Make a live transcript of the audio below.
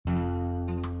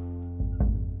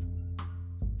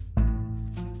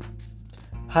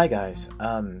Hi guys.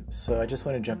 So I just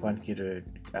want to jump on here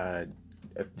to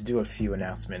do a few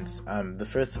announcements. The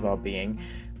first of all being,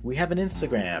 we have an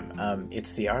Instagram.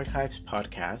 It's the Archives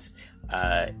Podcast.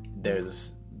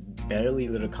 There's barely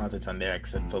little content on there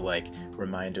except for like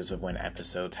reminders of when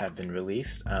episodes have been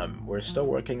released. We're still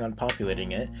working on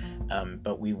populating it,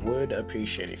 but we would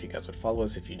appreciate it if you guys would follow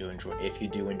us if you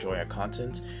do enjoy our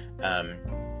content.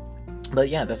 But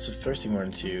yeah, that's the first thing I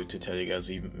wanted to tell you guys.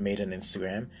 We made an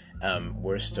Instagram.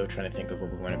 We're still trying to think of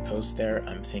what we want to post there.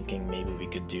 I'm thinking maybe we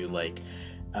could do like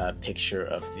a picture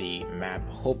of the map,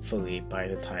 hopefully by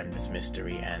the time this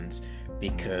mystery ends,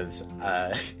 because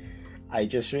I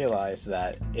just realized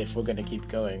that if we're going to keep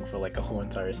going for like a whole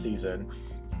entire season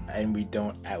and we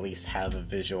don't at least have a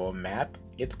visual map,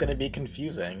 it's going to be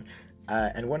confusing.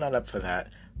 And we're not up for that.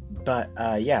 But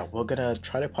yeah, we're going to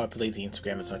try to populate the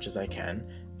Instagram as much as we can.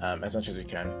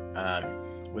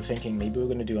 We're thinking maybe we're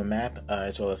going to do a map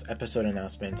as well as episode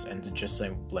announcements and just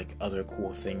some like other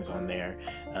cool things on there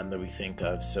that we think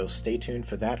of. So stay tuned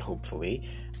for that, hopefully.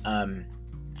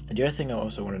 The other thing I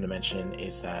also wanted to mention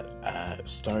is that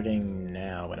starting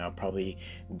now, and I'll probably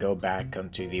go back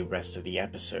onto the rest of the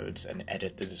episodes and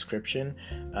edit the description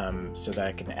so that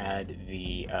I can add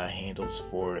the handles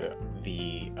for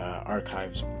the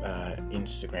Archives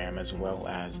Instagram as well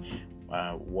as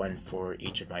one for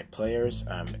each of my players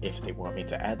if they want me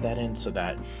to add that in, so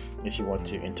that if you want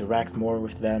to interact more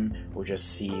with them or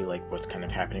just see like what's kind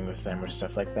of happening with them or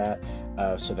stuff like that,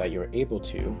 so that you're able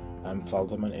to follow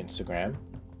them on Instagram.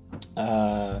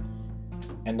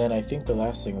 And then I think the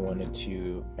last thing I wanted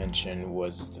to mention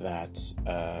was that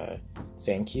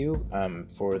thank you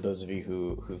for those of you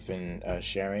who've been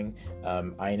sharing.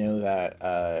 I know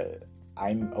that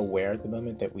I'm aware at the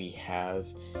moment that we have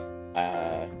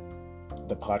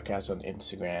the podcast on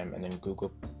Instagram and then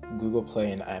Google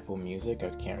Play and Apple Music. I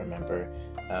can't remember.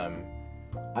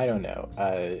 I don't know,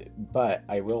 but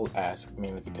I will ask,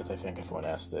 mainly because I think everyone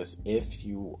asked this, if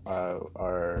you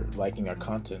are liking our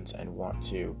content and want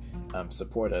to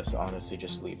support us. Honestly,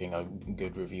 just leaving a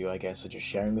good review, I guess, or just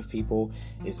sharing with people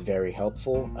is very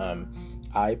helpful.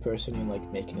 I personally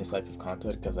like making this type of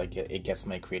content because it gets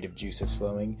my creative juices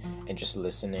flowing, and just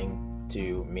listening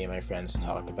to me and my friends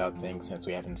talk about things since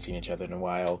we haven't seen each other in a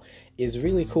while is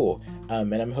really cool.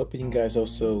 And I'm hoping you guys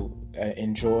also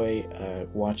enjoy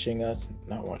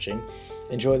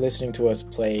enjoy listening to us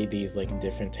play these like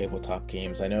different tabletop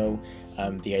games. I know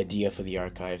the idea for the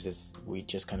archives is we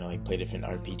just kind of like play different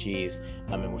RPGs,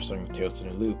 and we're starting with Tales in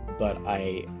a Loop, but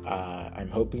I'm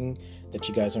hoping that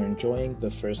you guys are enjoying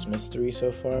the first mystery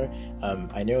so far.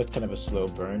 I know it's kind of a slow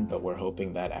burn, but we're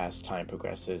hoping that as time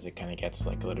progresses, it kind of gets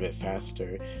like a little bit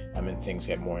faster, and things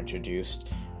get more introduced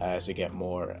as we get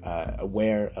more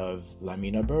aware of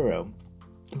Lamina Burrow.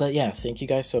 But yeah, thank you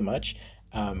guys so much.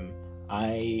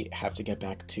 I have to get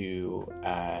back to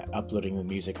uploading the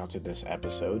music onto this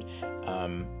episode.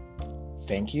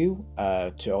 Thank you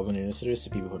to all the new listeners, to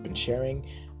people who have been sharing,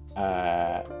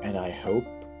 and I hope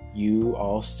you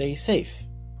all stay safe.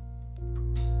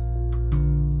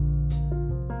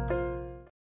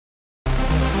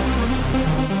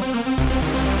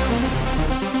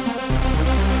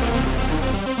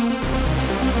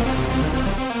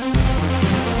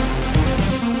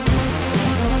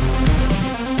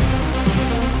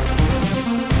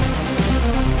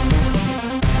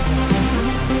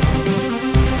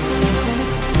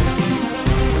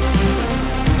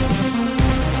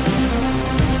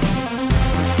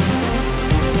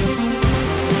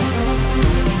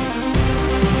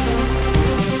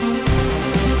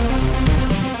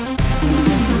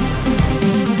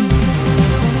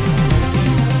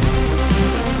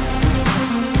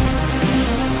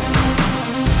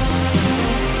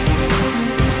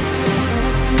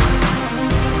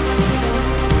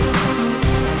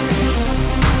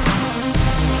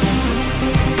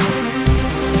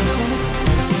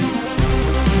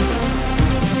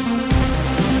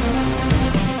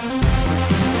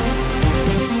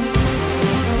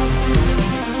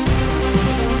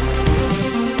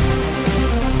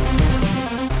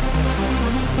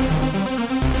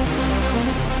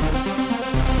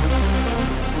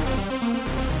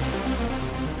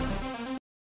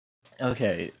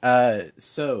 Okay,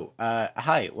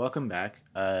 hi, welcome back.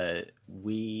 Oh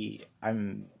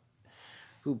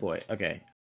boy, okay.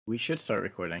 We should start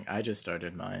recording. I just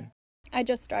started mine. I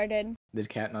just started. Did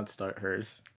Kat not start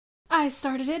hers? I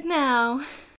started it now.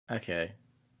 Okay.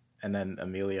 And then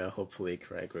Amelia, hopefully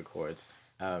Craig records.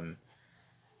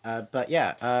 But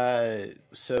yeah,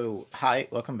 so hi,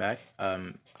 welcome back.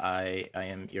 I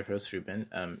am your host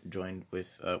Ruben. Joined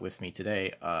with me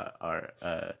today are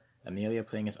Amelia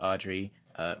playing as Audrey,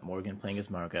 Morgan playing as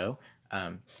Margot,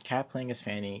 Kat playing as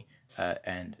Fanny,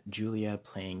 and Julia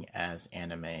playing as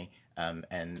Anime.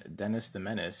 And Dennis the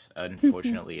Menace,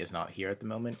 unfortunately, is not here at the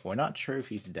moment. We're not sure if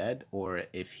he's dead or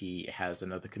if he has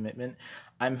another commitment.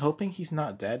 I'm hoping he's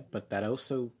not dead, but that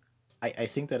also, I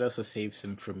think that also saves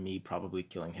him from me probably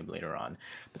killing him later on.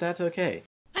 But that's okay.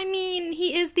 I mean,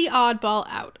 he is the oddball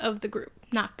out of the group,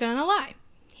 not gonna lie.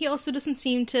 He also doesn't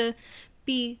seem to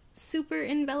be super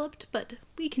enveloped, but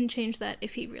we can change that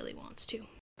if he really wants to.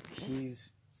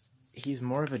 He's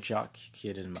more of a jock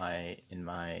kid in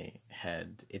my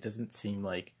head. It doesn't seem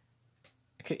like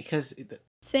because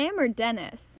Sam or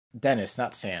Dennis? Dennis,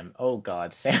 not Sam. Oh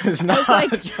God, Sam is not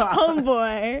like a jock.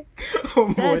 homeboy.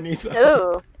 Homeboy needs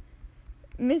Ooh.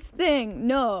 Miss Thing,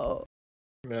 no.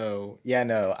 No. Yeah,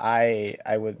 no. I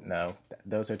would no.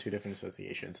 Those are two different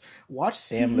associations. Watch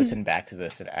Sam listen back to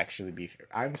this and actually be fair.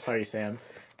 I'm sorry, Sam.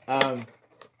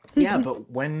 Yeah, but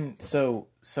so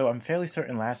I'm fairly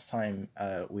certain last time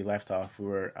we left off we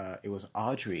were it was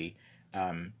Audrey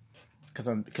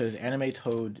because Anime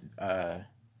told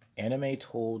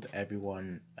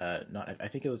everyone not I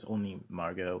think it was only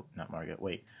Margot, not Margot.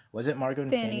 Wait, was it Margot and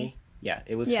Fanny? Yeah,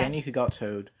 it was Fanny who got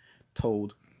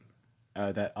told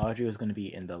that Audrey was going to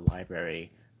be in the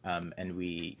library, and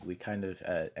we kind of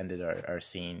ended our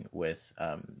scene with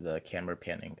the camera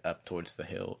panning up towards the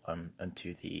hill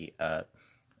onto the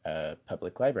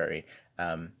public library.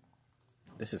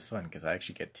 This is fun because I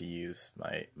actually get to use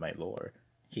my lore.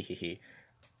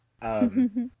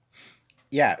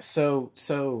 Yeah. So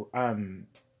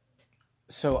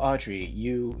Audrey,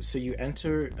 you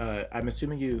enter. I'm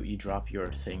assuming you drop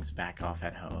your things back off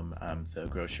at home. The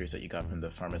groceries that you got from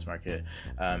the farmers market.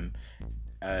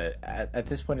 At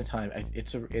this point in time,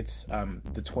 it's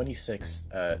the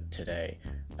 26th today.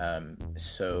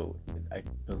 So I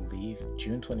believe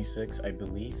June 26th. I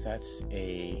believe that's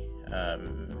a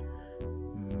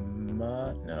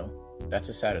no, that's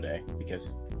a Saturday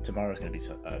because tomorrow's gonna be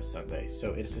Sunday.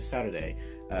 So it's a Saturday,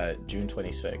 June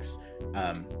 26th.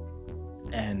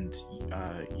 And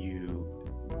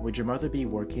would your mother be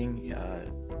working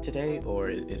today, or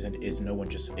is no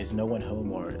one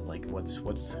home, or like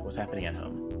what's happening at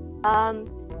home?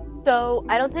 So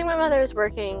I don't think my mother is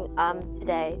working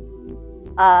today,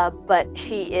 but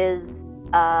she is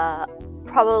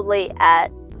probably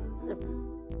at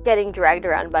getting dragged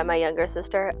around by my younger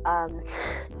sister.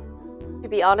 To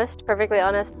be honest, perfectly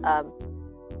honest,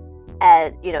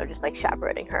 and just like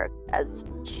chaperoning her as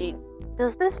she.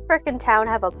 Does this frickin' town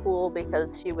have a pool?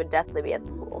 Because she would definitely be at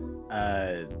the pool.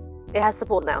 It has the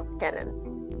pool now,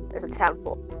 canon. There's a town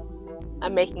pool.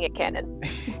 I'm making it canon.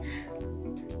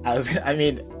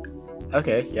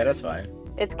 Okay, yeah, that's fine.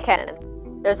 It's canon.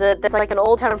 There's like an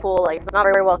old town pool, like it's not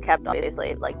very well kept,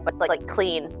 obviously, but like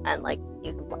clean and like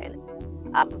you can play in it.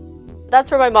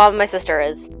 That's where my mom and my sister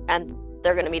is, and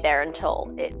they're gonna be there until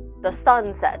the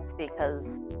sun sets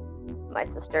because my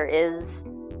sister is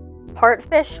part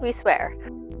fish, we swear.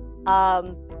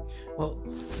 Well,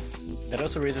 that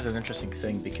also raises an interesting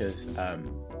thing because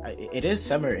it is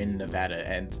summer in Nevada,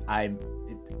 and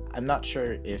I'm not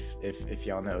sure if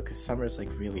y'all know, because summer's like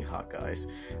really hot, guys.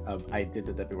 I did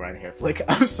the Debbie Ryan hair flick.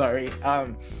 I'm sorry.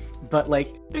 But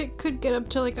like it could get up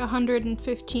to like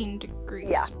 115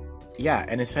 degrees. Yeah,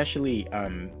 and especially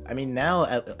now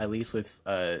at least with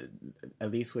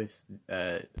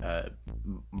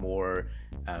more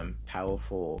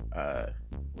powerful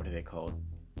what are they called?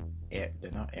 They're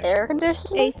not air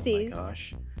conditioners. ACs. Oh my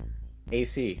gosh.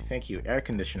 AC, thank you. Air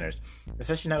conditioners.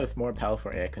 Especially now with more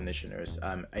powerful air conditioners,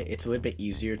 it's a little bit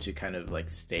easier to kind of like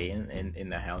stay in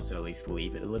the house and at least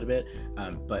leave it a little bit.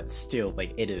 But still,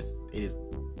 like it is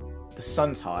the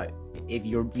sun's hot.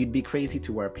 You'd be crazy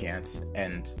to wear pants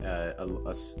and a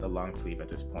long sleeve at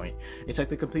this point. It's like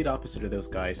the complete opposite of those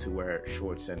guys who wear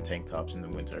shorts and tank tops in the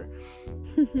winter.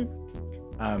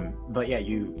 But yeah,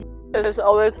 there's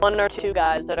always one or two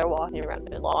guys that are walking around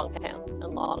in long pants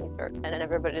and long shirts, and then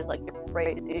everybody's like, "You're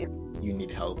crazy. You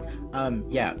need help."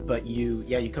 Yeah, but you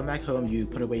come back home, you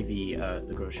put away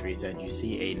the groceries, and you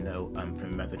see a note from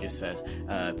your mother that just says,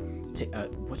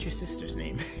 "What's your sister's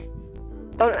name?"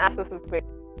 Don't ask us to speak.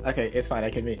 Okay, it's fine.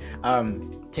 I can be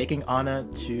taking Anna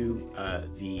to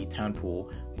the town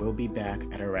pool. We'll be back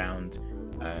at around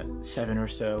 7 or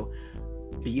so.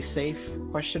 Be safe? ?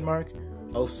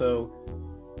 Also,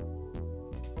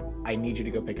 I need you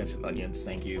to go pick up some onions.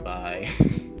 Thank you. Bye.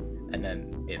 And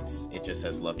then it just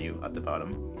says "love you" at the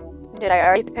bottom. Did I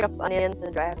already pick up onions,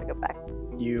 and do I have to go back?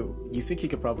 You think you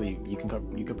could probably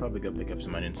go pick up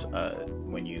some onions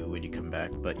when you come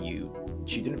back, but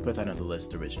she didn't put that on the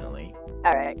list originally.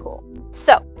 Alright, cool.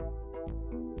 So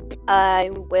I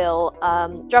will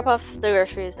drop off the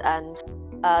groceries and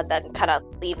then kind of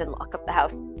leave and lock up the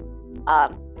house.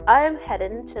 I'm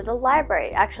headed to the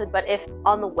library, actually, but if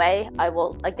on the way, I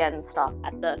will again stop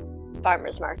at the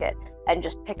farmer's market and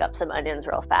just pick up some onions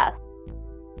real fast.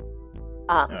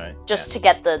 Alright, To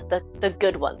get the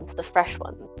good ones, the fresh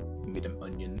ones. Give me them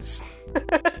onions.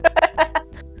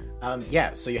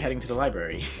 So you're heading to the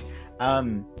library.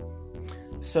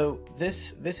 So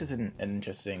this is an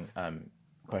interesting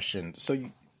question. So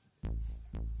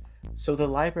the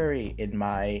library in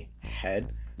my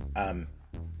head,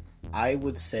 I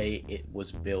would say it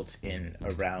was built in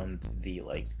around the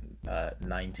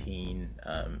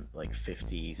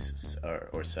 50s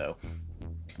or so,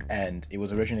 and it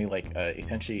was originally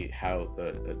essentially how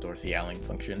the Dorothy Allen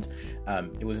functioned.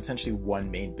 It was essentially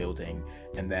one main building,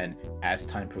 and then as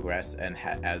time progressed and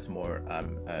as more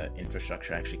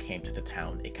infrastructure actually came to the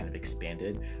town, it kind of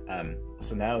expanded.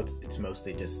 So now it's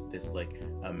mostly just this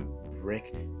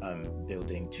brick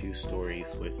building, 2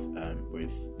 stories with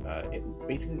it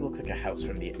basically looks like a house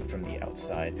from the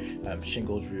outside,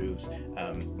 shingled roofs.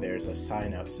 There's a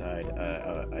sign outside,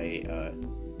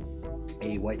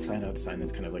 a white sign outside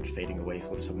that's kind of fading away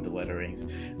with some of the letterings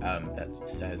that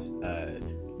says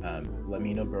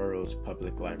Lamina Boroughs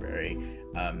Public Library,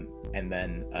 and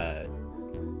then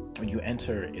when you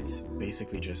enter, it's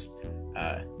basically just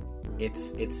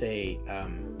it's a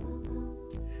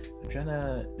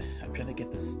I'm trying to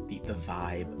get the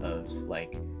vibe of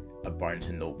a Barnes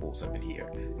and Nobles up in here,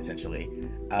 essentially.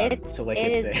 That is the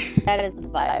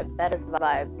vibe. That is the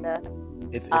vibe.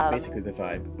 It's basically the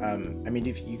vibe. I mean,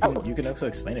 if you can also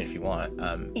explain it if you want.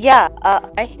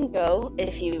 I can go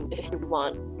if you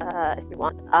want.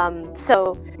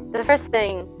 So the first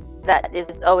thing that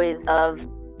is always of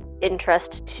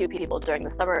interest to people during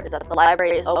the summer is that the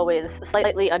library is always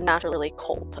slightly unnaturally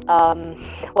cold.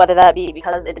 Whether that be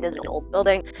because it is an old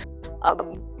building,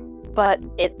 but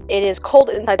it is cold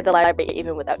inside the library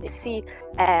even without AC,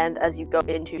 and as you go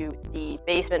into the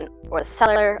basement or the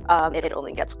cellar, it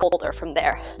only gets colder from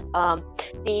there.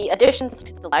 The additions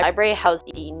to the library house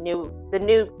the new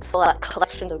select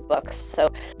collections of books, so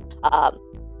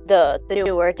the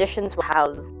newer editions will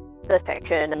house the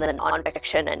fiction and then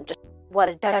non-fiction and just what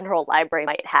a general library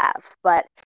might have. But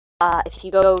if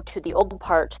you go to the old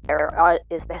part, there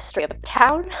is the history of the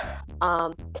town,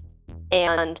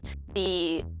 and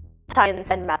the science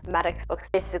and mathematics books,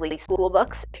 basically school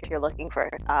books, if you're looking for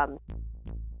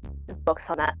books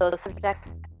on those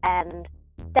subjects. And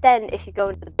then if you go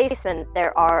into the basement,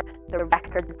 there are the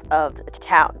records of the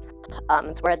town.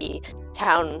 It's where the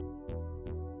town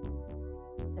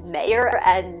mayor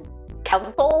and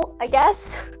council, I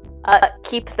guess,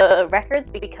 keep the records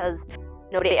because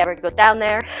nobody ever goes down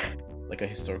there. Like a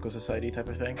historical society type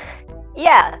of thing?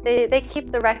 Yeah, they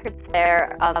keep the records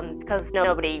there because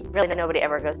nobody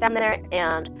ever goes down there,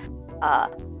 and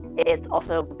it's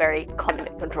also very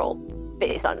climate controlled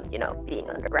based on being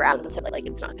underground, so it's not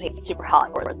going to get super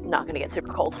hot or not going to get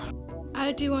super cold.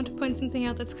 I do want to point something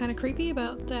out that's kind of creepy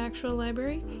about the actual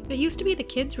library. It used to be the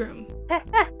kids' room.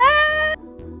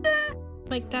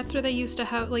 That's where they used to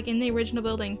have, in the original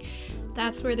building,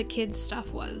 that's where the kids'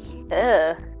 stuff was.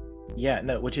 Yeah,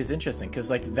 no, which is interesting, because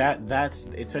that's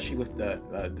especially with the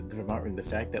Vermont room, the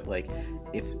fact that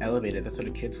it's elevated, that's where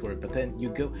the kids were, but then you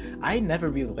go, I never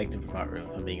really liked the Vermont room,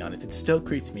 if I'm being honest. It still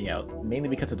creeps me out, mainly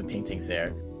because of the paintings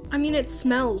there. I mean, it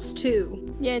smells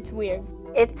too. Yeah, it's weird.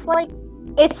 It's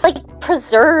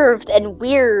preserved and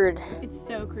weird. It's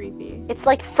so creepy. It's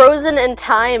frozen in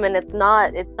time, and it's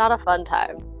not a fun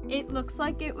time. It looks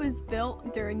like it was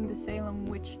built during the Salem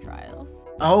witch trials.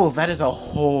 Oh, that is a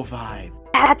whole vibe.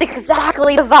 That's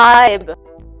exactly the vibe.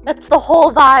 That's the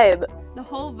whole vibe. The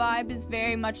whole vibe is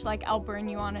very much like I'll burn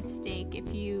you on a stake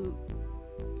if you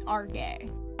are gay.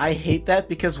 I hate that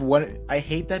because one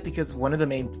of the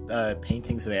main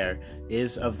paintings there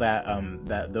is of that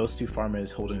those 2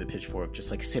 farmers holding the pitchfork,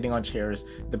 just sitting on chairs,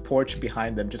 the porch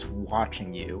behind them, just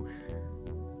watching you.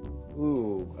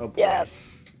 Ooh, oh boy. Yeah.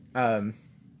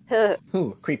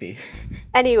 Ooh, creepy.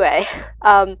 Anyway,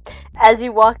 as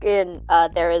you walk in,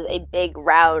 there is a big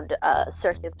round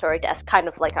circulatory desk, kind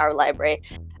of like our library,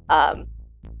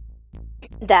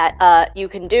 that you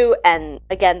can do, and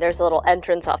again, there's a little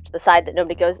entrance off to the side that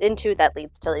nobody goes into that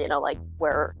leads to,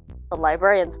 where the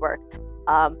librarians work.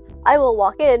 I will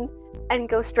walk in and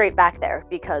go straight back there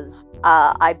because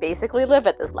I basically live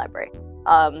at this library.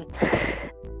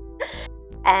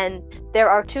 And there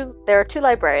are two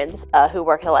librarians who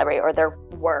work in the library, or there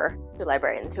were 2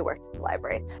 librarians who worked in the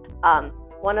library.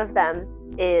 One of them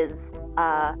is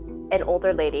an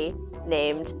older lady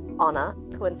named Anna,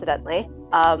 coincidentally.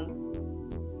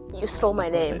 You stole my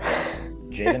name.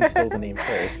 Jaden stole the name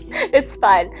first. It's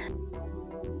fine.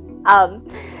 um,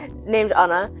 named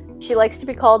Anna. She likes to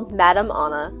be called Madam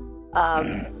Anna,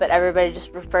 but everybody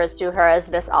just refers to her as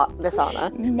Miss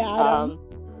Anna. Madam.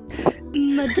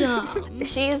 Madame.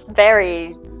 She's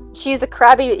a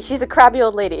crabby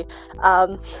old lady.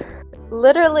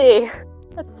 Literally,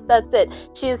 that's it.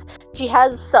 She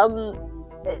has some.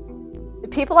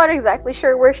 People aren't exactly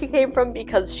sure where she came from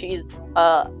because she's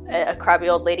a crabby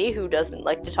old lady who doesn't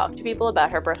like to talk to people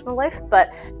about her personal life.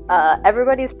 But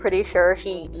everybody's pretty sure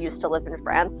she used to live in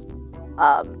France,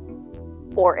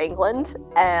 or England,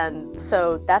 and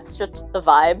so that's just the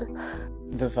vibe.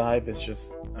 The vibe is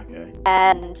just okay.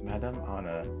 And Madame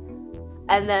Anna.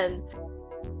 And then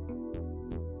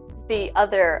the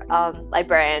other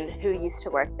librarian who used to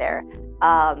work there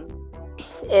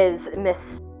is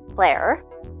Miss Claire.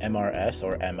 MRS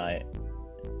or MI?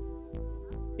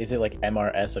 Is it like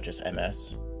MRS or just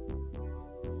MS?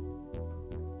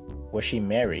 Was she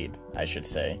married, I should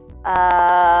say?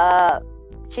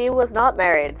 She was not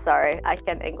married. Sorry, I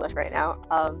can't English right now.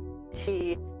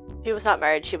 She was not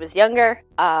married. She was younger,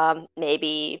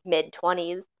 maybe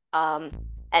mid-20s,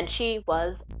 and she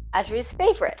was Audrey's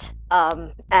favorite.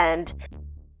 And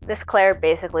Miss Claire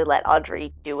basically let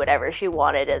Audrey do whatever she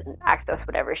wanted and access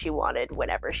whatever she wanted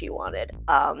whenever she wanted.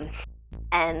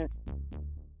 And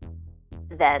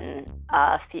then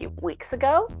a few weeks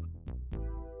ago,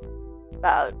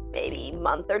 about maybe a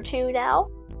month or two now,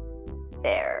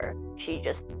 she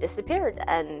just disappeared,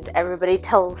 and everybody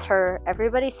keeps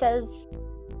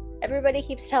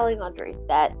telling Audrey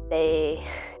that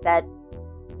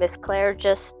Miss Claire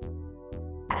just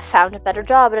found a better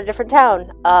job in a different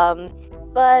town.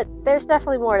 But there's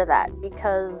definitely more to that,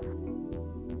 because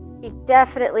he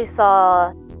definitely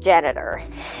saw Janitor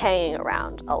hanging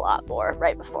around a lot more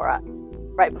right before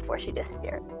she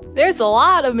disappeared. There's a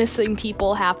lot of missing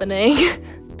people happening.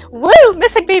 Woo!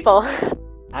 Missing people!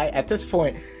 At this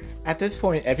point,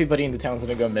 everybody in the town's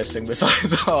gonna go missing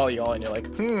besides all y'all, and you're like,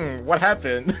 what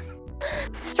happened?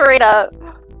 Straight up.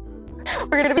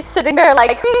 We're gonna be sitting there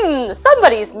like,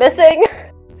 somebody's missing!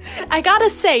 I gotta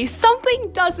say,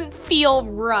 something doesn't feel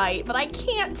right, but I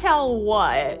can't tell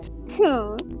what.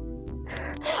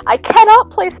 I cannot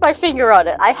place my finger on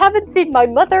it. I haven't seen my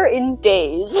mother in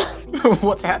days.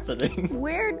 What's happening?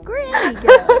 Where'd Granny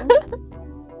go?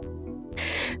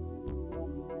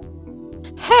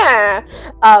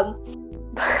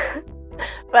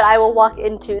 But I will walk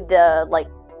into the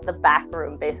back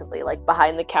room, basically, like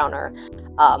behind the counter,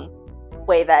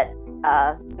 wave at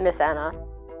Miss Anna,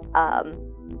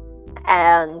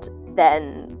 and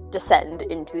then descend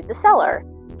into the cellar.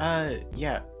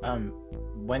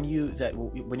 When you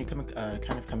come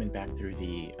kind of coming back through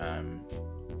the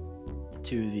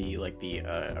to the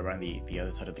around the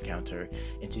other side of the counter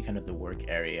into kind of the work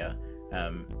area.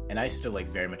 And I still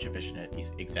very much envision it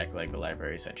exactly like a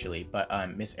library, essentially. But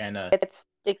Miss Anna, it's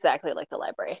exactly like the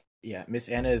library. Yeah, Miss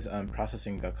Anna is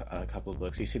processing a couple of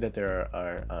books. You see that there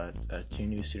are two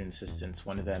new student assistants.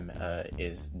 One of them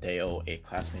is Dale, a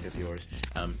classmate of yours,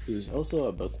 who's also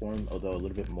a bookworm, although a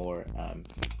little bit more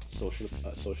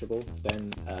sociable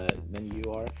than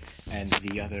you are. And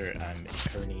the other,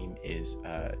 her name is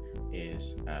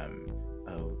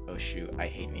oh shoot, I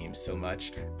hate names so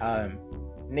much.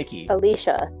 Nikki.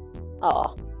 Alicia.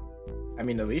 Oh. I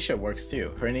mean, Alicia works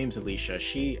too. Her name's Alicia.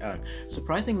 She,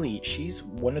 surprisingly, she's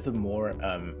one of the more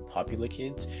popular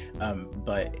kids.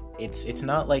 But it's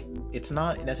not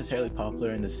necessarily popular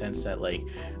in the sense that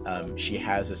she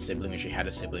has a sibling, or she had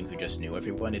a sibling who just knew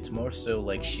everyone. It's more so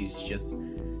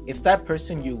it's that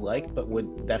person you like, but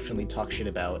would definitely talk shit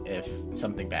about if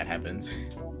something bad happens.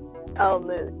 Oh,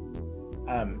 mood.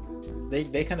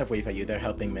 They kind of wave at you. They're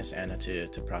helping Miss Anna to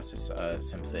process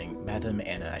something. Madam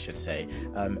Anna, I should say.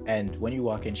 And when you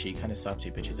walk in, she kind of stops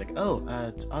you, but she's like, "Oh,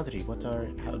 Audrey,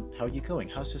 how are you going?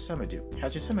 How's your summer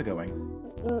going?"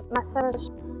 My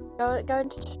summer's going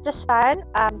just fine.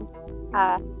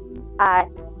 I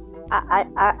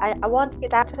want to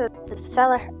get down to the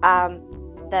cellar. I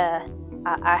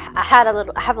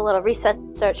have a little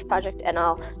research project, and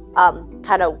I'll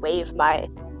kind of wave my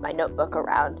notebook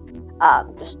around.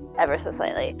 Just ever so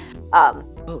slightly.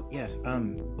 Oh, yes.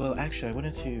 Well, actually, I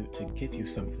wanted to give you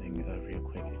something real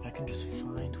quick. If I can just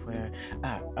find where...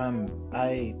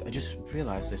 I just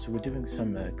realized this. We were doing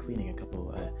some cleaning a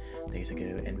couple days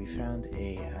ago, and we found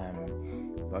a...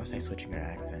 why was I switching her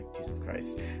accent? Jesus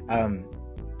Christ. And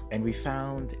we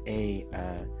found a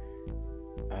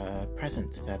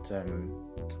present that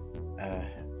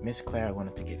Miss Claire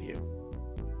wanted to give you.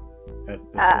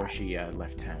 Before she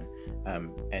left town,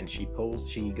 and she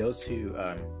goes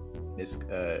to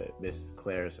Miss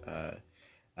Claire's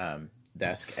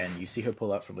desk, and you see her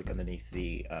pull out from underneath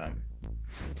the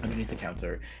underneath the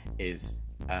counter is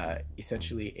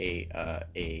essentially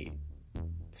a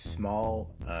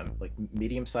small, like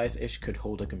medium-sized ish, could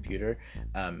hold a computer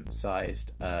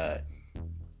sized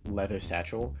leather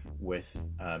satchel with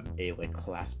a like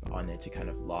clasp on it to kind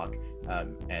of lock,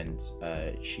 and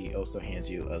she also hands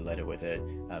you a letter with it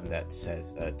that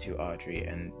says to Audrey,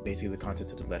 and basically the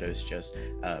contents of the letter is just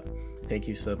thank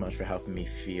you so much for helping me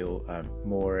feel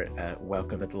more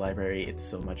welcome at the library. It's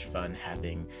so much fun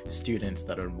having students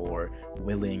that are more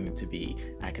willing to be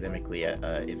academically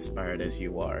inspired as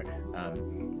you are.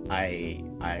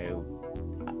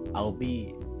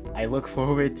 I look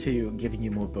forward to giving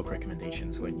you more book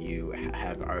recommendations when you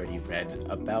have already read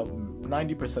about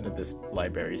 90% of this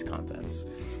library's contents.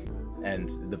 And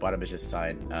the bottom is just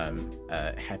signed,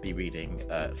 happy reading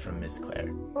from Miss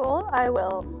Claire. Cool, I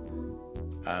will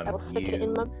stick it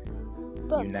in my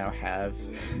book. You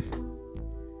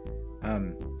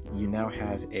now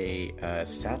have a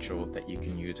satchel that you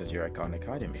can use as your iconic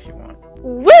item if you want.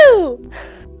 Woo!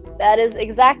 That is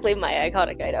exactly my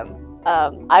iconic item.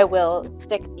 I will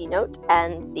stick the note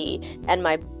and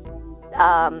my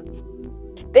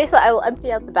basically I will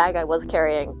empty out the bag I was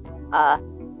carrying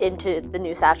into the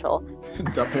new satchel.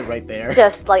 Dump it right there.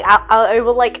 Just like I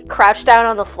will like crouch down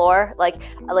on the floor, like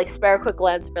I like spare a quick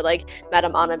glance for like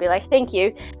Madame Anna, be like, thank you,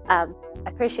 I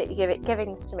appreciate you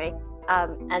giving this to me,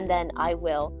 and then I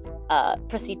will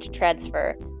proceed to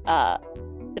transfer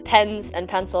the pens and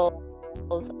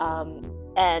pencils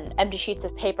and empty sheets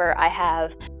of paper I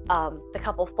have, the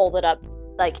couple folded up,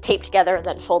 like taped together and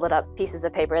then folded up pieces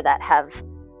of paper that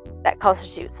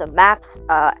constitute some maps,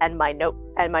 and my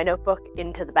notebook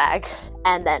into the bag,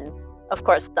 and then of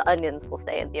course the onions will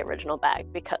stay in the original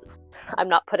bag because I'm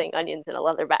not putting onions in a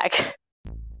leather bag.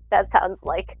 That sounds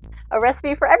like a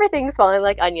recipe for everything smelling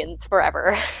like onions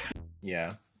forever.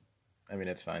 Yeah. I mean,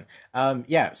 it's fine.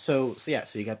 So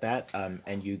you got that,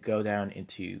 and you go down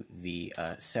into the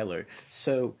cellar.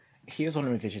 So here's what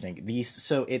I'm envisioning.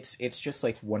 So it's just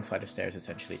like one flight of stairs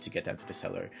essentially to get down to the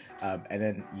cellar, and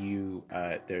then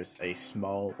there's a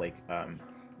small like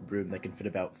room that can fit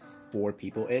about 4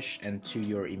 people ish, and to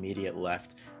your immediate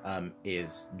left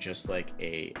is just like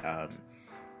a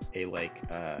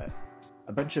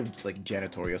bunch of like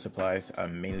janitorial supplies,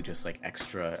 mainly just like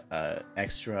extra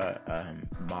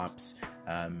mops,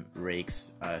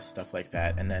 rakes, stuff like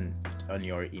that. And then on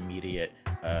your immediate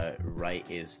right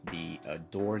is the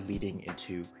door leading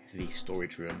into the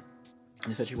storage room.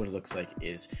 And essentially what it looks like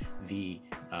is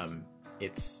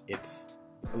it's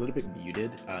a little bit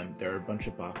muted. There are a bunch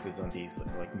of boxes on these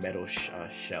like metal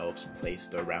shelves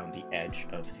placed around the edge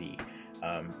of the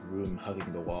room,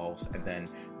 hugging the walls, and then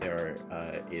there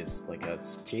is like a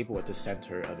table at the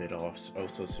center of it,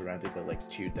 also surrounded by like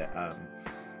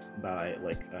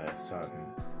some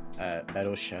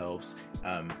metal shelves.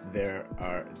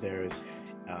 There's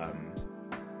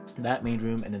that main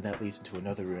room, and then that leads into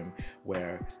another room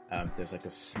where there's like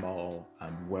a small,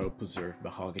 well-preserved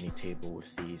mahogany table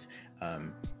with these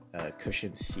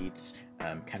cushioned seats,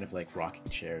 kind of like rocking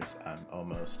chairs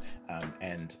almost,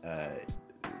 and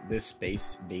this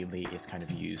space mainly is kind of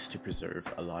used to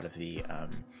preserve a lot of the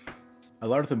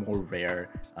more rare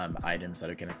items that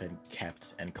are going to be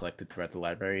kept and collected throughout the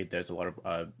library. There's a lot of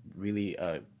really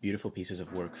beautiful pieces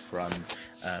of work from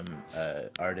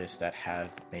artists that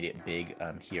have made it big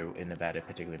here in Nevada,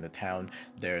 particularly in the town.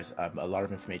 There's a lot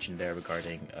of information there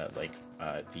regarding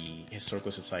the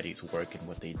Historical Society's work and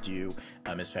what they do,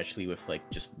 especially with like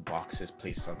just boxes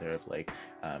placed on there of like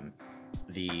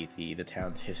the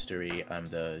town's history.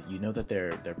 You know that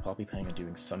they're probably planning on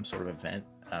doing some sort of event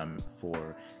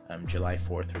for July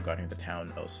 4th regarding the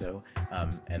town also,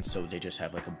 and so they just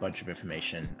have like a bunch of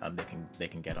information they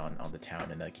can get on the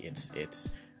town, and like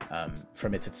it's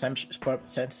from its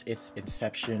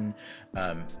inception,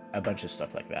 a bunch of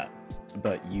stuff like that.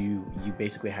 But you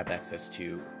basically have access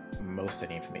to most of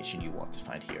the information you want to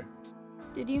find here.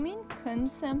 Did you mean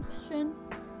consumption?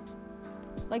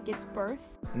 Like its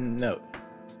birth? No.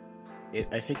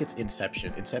 I think it's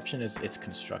inception. Inception is its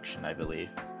construction, I believe.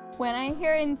 When I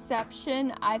hear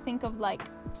inception, I think of like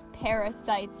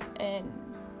parasites and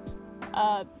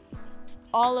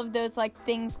all of those like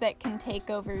things that can take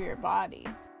over your body.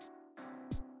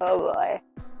 Oh boy.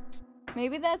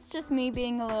 Maybe that's just me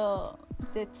being a little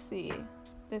ditzy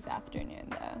this afternoon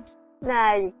though.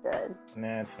 Nah, you good.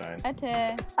 Nah, it's fine.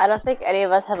 I don't think any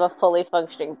of us have a fully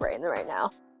functioning brain right now.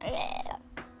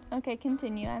 Okay,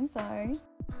 continue. I'm sorry.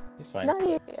 It's fine. No,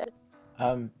 you're good.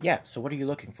 So what are you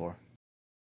looking for?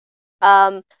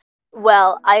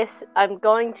 Well, I'm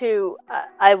going to,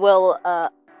 I will,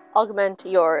 augment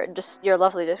your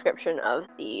lovely description of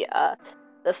the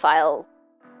file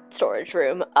storage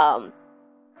room,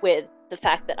 with the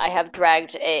fact that I have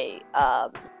dragged a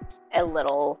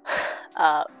little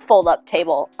fold-up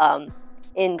table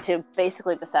into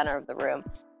basically the center of the room,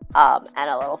 and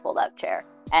a little fold-up chair,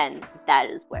 and that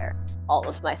is where all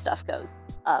of my stuff goes.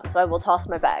 So I will toss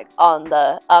my bag on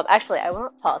the... actually, I will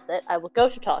not toss it. I will go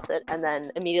to toss it, and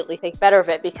then immediately think better of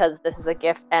it, because this is a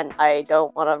gift, and I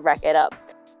don't want to wreck it up.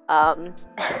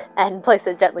 And place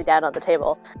it gently down on the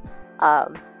table.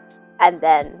 And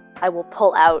then I will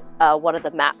pull out one of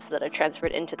the maps that I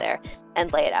transferred into there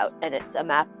and lay it out. And it's a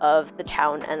map of the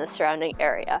town and the surrounding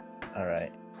area. All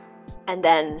right. And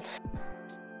then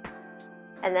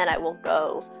I will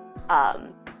go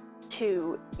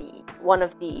to one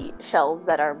of the shelves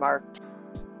that are marked,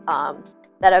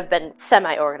 that have been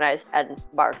semi-organized and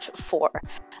marked for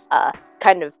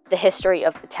kind of the history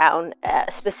of the town,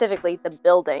 specifically the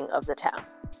building of the town.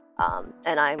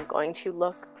 And I'm going to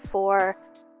look for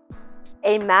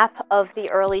a map of the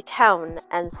early town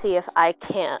and see if I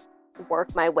can't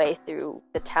work my way through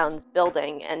the town's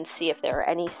building and see if there are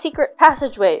any secret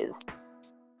passageways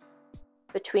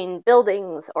between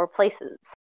buildings or places.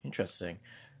 Interesting.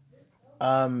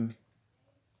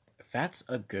 That's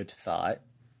a good thought.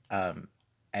 And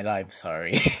I'm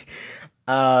sorry.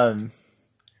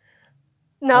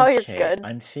 No, okay, you're good.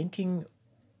 I'm thinking.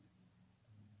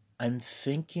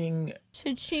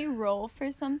 Should she roll for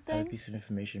Have a something? piece of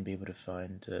information, be able to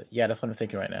find. Yeah, that's what I'm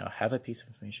thinking right now. Have a piece of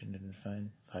information and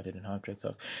find it in object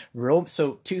of. Roll.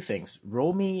 So 2 things.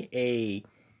 Roll me a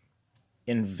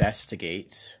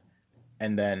investigate,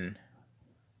 and then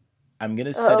I'm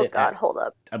gonna set Oh it. god, hold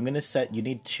up. I'm gonna set. You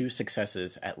need 2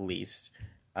 successes at least,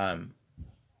 and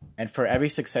for every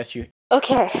success you.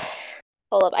 Okay,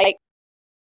 hold up.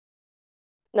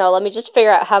 No, let me just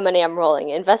figure out how many I'm rolling.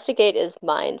 Investigate is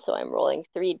mine, so I'm rolling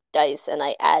 3 dice, and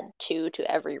I add 2 to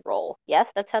every roll.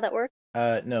 Yes, that's how that works?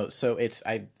 No. So it's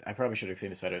I probably should have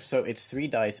explained this better. So it's 3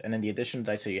 dice, and then the additional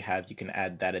dice that you have, you can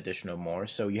add that additional more.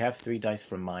 So you have 3 dice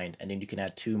for mind, and then you can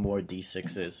add 2 more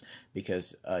d6s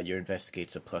because your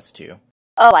investigate's a +2.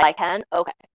 Oh, I can?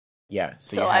 Okay. Yeah.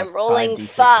 So So you have I'm rolling 5 d6 in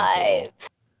 5. total.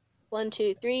 1,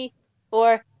 2, 3,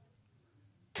 4,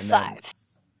 And 5. then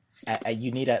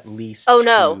you need at least Oh, 2.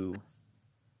 no.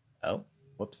 Oh,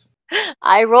 whoops.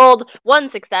 I rolled 1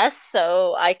 success,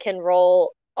 so I can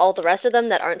roll all the rest of them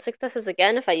that aren't successes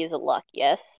again if I use a luck,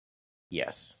 yes?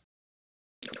 Yes.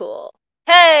 Cool.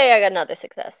 Hey, I got another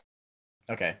success.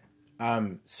 Okay.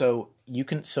 So you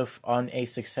can on a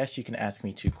success you can ask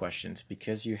me 2 questions.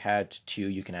 Because you had 2,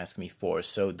 you can ask me 4.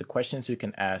 So the questions you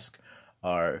can ask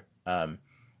are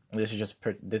this is just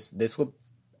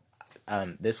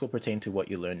this will pertain to what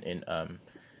you learn in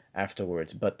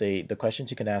afterwards. But the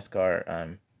questions you can ask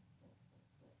are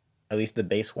at least the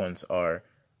base ones are: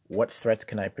 what threats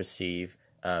can I perceive?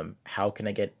 How can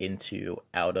I get into,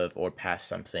 out of, or past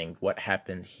something? What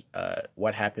happened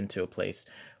to a place?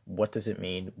 What does it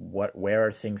mean? Where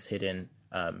are things hidden?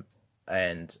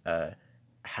 And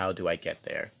how do I get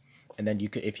there? And then you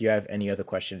could, if you have any other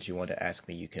questions you want to ask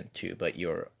me, you can too. But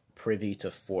you're privy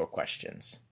to 4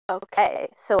 questions. Okay,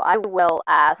 so I will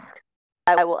ask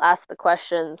the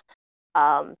questions,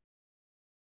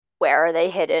 where are they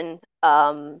hidden?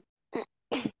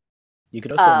 You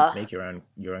could also make your own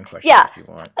questions yeah, if you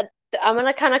want. I'm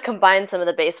gonna kind of combine some of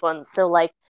the base ones. So,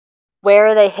 like, where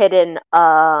are they hidden?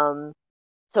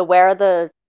 So where are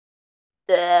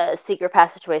the secret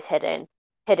passageways hidden?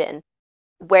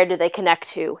 Where do they connect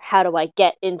to? How do I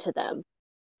get into them?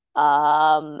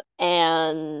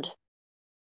 And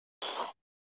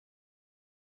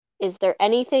is there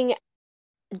anything?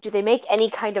 Do they make any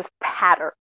kind of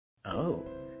pattern? Oh,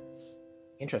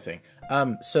 interesting.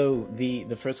 So the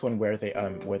first one, where they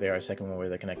are, second one, where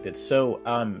they're connected. So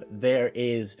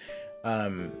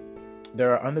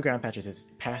there are underground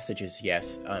passages,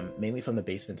 yes, mainly from the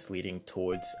basements leading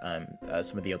towards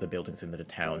some of the other buildings in the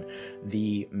town.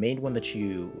 The main one that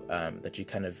you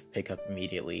kind of pick up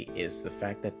immediately is the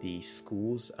fact that the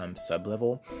school's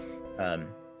sublevel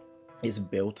is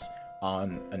built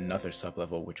on another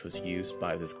sublevel which was used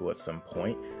by the school at some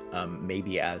point,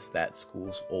 maybe as that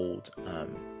school's old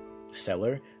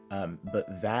cellar, but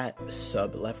that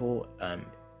sublevel,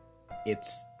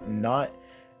 it's not.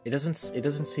 It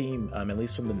doesn't seem, at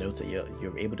least from the notes that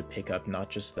you're able to pick up, not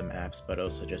just the maps, but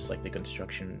also just like the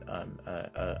construction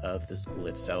of the school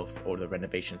itself, or the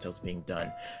renovations that's being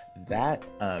done. That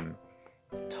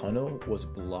tunnel was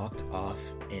blocked off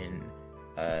in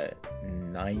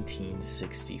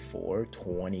 1964,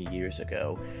 20 years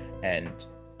ago, and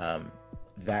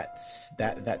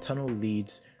that tunnel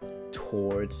leads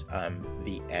towards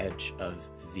the edge of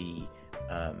the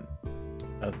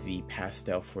of the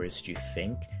pastel forest you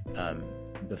think,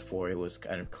 before it was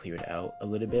kind of cleared out a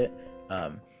little bit,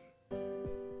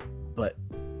 but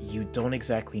you don't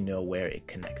exactly know where it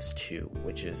connects to,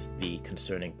 which is the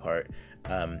concerning part.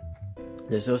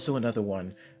 There's also another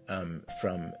one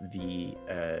from the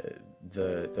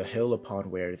hill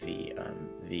upon where the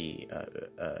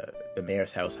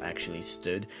mayor's house actually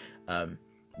stood,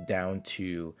 down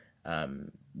to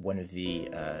one of the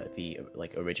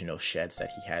like original sheds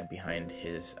that he had behind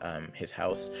his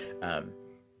house.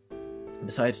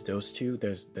 Besides those two,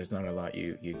 there's not a lot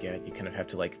you get. You kind of have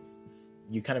to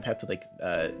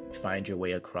find your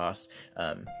way across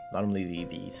not only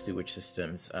the sewage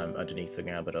systems underneath the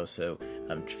ground, but also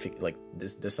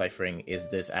deciphering, is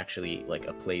this actually like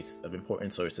a place of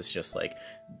importance, or is this just like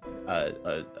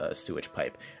a sewage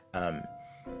pipe?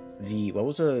 What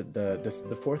was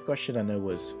the fourth question I know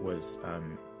was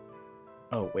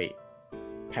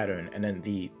pattern, and then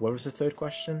what was the third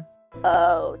question?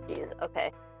 Oh, geez.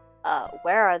 Okay.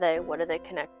 Where are they? What do they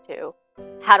connect to?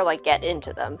 How do I get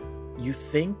into them? You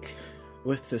think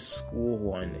with the school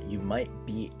one, you might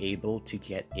be able to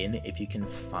get in if you can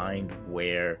find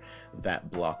where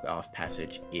that blocked off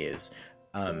passage is.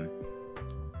 I'd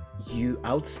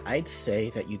say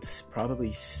that you'd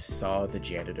probably saw the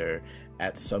janitor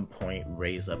at some point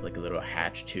raise up like a little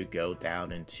hatch to go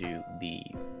down into the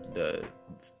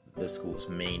school's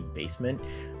main basement.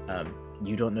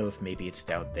 You don't know if maybe it's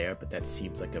down there, but that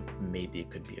seems like maybe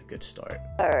it could be a good start.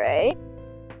 All right.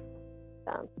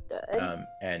 Sounds good.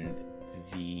 And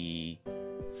the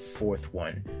fourth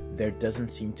one, there doesn't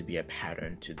seem to be a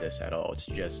pattern to this at all. It's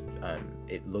just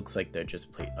it looks like they're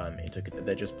just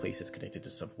places connected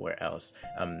to somewhere else.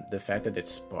 The fact that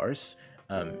it's sparse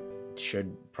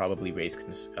should probably raise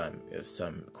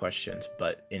some questions,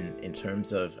 but in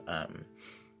terms of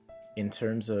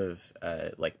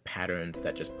like patterns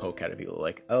that just poke out of you,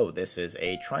 like, oh, this is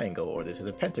a triangle, or this is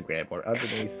a pentagram, or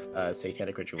underneath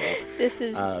satanic ritual. This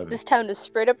town is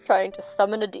straight up trying to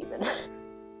summon a demon.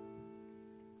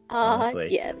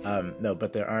 Honestly, yes. No,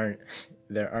 but there aren't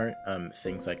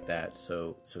things like that,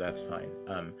 so that's fine.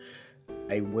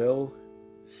 I will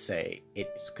say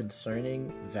it's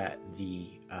concerning that the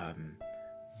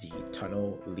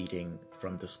tunnel leading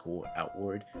from the school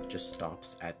outward just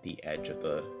stops at the edge of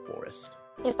the forest.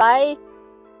 If I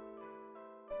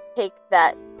take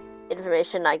that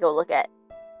information, I go look at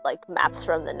like maps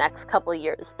from the next couple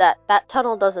years, that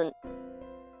tunnel doesn't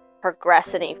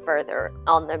progress any further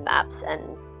on the maps,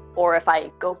 or if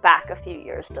I go back a few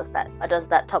years, does that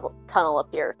tunnel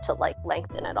appear to like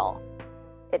lengthen at all?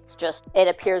 It's just, it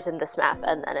appears in this map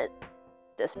and then it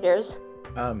disappears.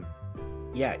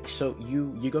 Yeah, so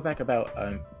you go back about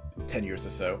 10 years or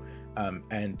so,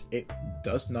 and it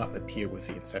does not appear with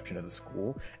the inception of the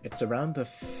school. It's around the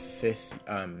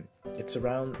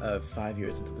 5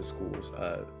 years into the school's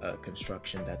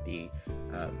construction that the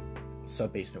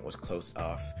sub-basement was closed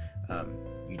off.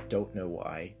 You don't know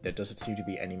why. There doesn't seem to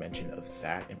be any mention of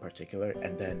that in particular,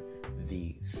 and then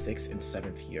the 6th and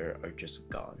 7th year are just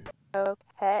gone.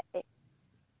 Okay.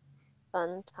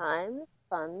 Fun times.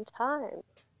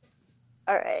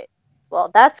 Alright.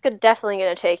 Well, that's definitely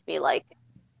going to take me, like,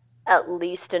 at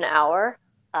least an hour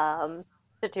to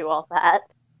do all that.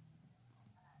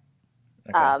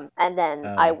 Okay. And then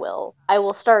I will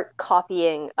start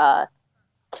copying.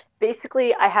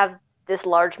 Basically, I have this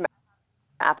large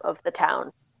map of the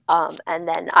town, and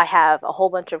then I have a whole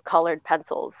bunch of colored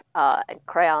pencils and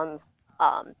crayons.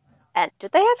 And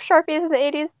did they have Sharpies in the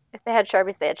 80s? If they had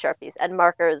Sharpies, they had Sharpies, and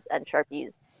markers and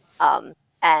Sharpies,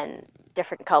 and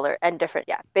different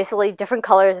basically different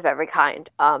colors of every kind,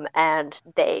 and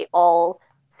they all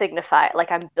signify, like,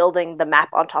 I'm building the map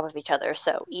on top of each other,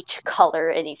 so each color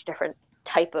and each different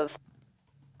type of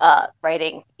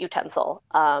writing utensil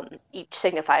each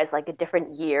signifies like a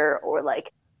different year, or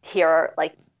like here,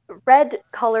 like red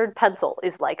colored pencil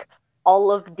is like all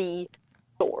of the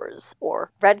doors,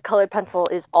 or red colored pencil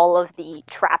is all of the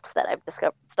traps that I've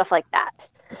discovered, stuff like that.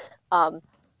 So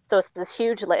it's this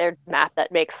huge layered map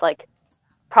that makes like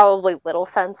probably little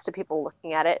sense to people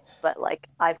looking at it, but like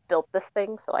I've built this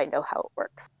thing, so I know how it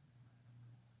works.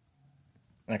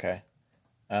 Okay.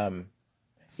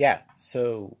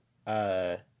 So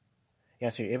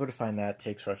you're able to find that.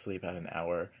 Takes roughly about an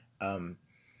hour.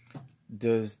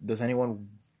 Does anyone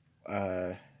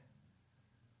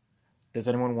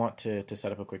want to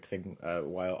set up a quick thing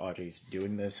while Audrey's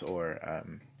doing this, or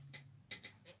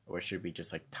should we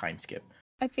just like time skip?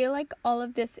 I feel like all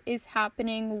of this is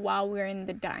happening while we're in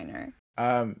the diner.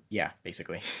 Yeah,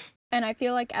 basically. And I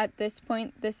feel like at this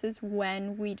point, this is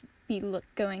when we'd be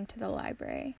going to the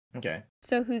library. Okay.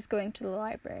 So who's going to the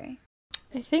library?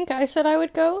 I think I said I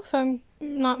would go, if I'm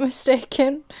not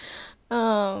mistaken.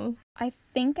 I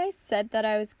think I said that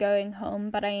I was going home,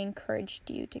 but I encouraged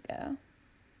you to go.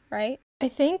 Right? I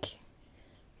think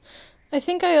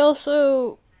I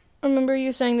also remember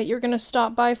you saying that you were gonna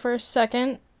stop by for a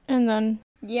second, and then...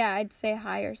 Yeah, I'd say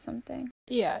hi or something.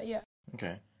 Yeah.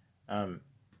 Okay.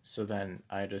 So then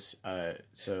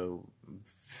so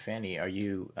Fanny, are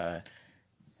you,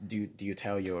 do you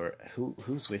tell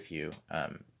who's with you?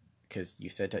 Because you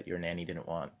said that your nanny didn't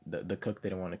want, the cook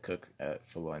didn't want to cook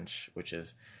for lunch, which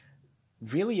is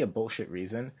really a bullshit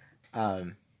reason.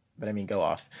 But I mean, go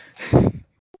off.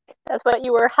 That's what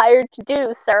you were hired to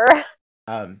do, sir.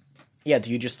 Yeah.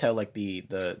 Do you just tell like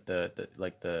the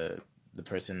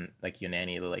person, like your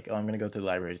nanny, like, oh, I'm gonna go to the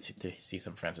library to see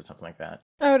some friends or something like that?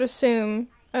 I'm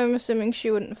assuming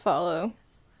she wouldn't follow.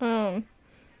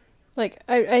 Like,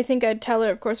 I think I'd tell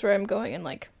her, of course, where I'm going and,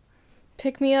 like,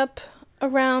 pick me up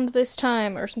around this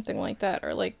time or something like that.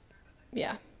 Or, like,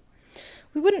 yeah.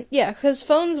 We wouldn't, yeah, because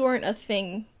phones weren't a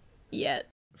thing yet.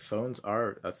 Phones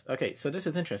are okay. So this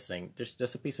is interesting. There's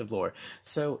just a piece of lore.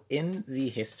 So in the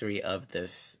history of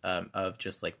this, of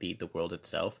just like the world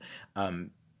itself,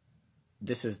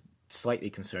 this is slightly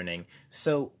concerning.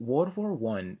 So World War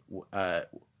One, I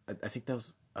think that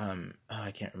was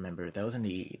I can't remember. That was in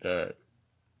the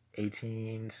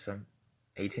 18 something.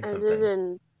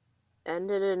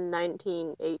 Ended in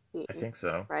 1918. I think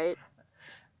so. Right?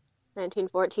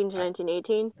 1914 to I,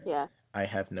 1918? Yeah. I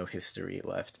have no history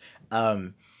left.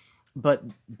 But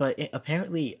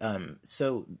apparently,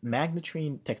 so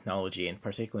magnetrine technology, and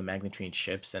particularly magnetrine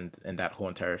ships, and that whole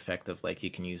entire effect of like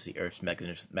you can use the Earth's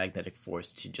magnetic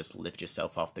force to just lift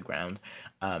yourself off the ground,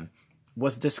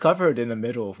 was discovered in the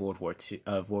middle of World War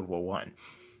One.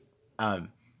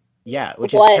 Yeah,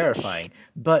 which is terrifying.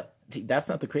 But that's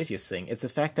not the craziest thing. It's the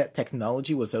fact that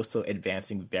technology was also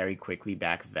advancing very quickly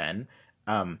back then.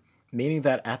 Meaning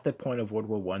that at the point of World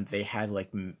War One, they had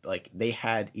they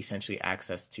had essentially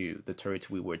access to the turrets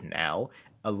we would now,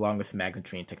 along with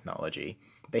magnetrine technology.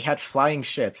 They had flying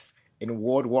ships in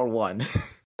World War One.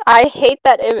 I hate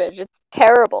that image. It's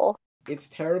terrible. It's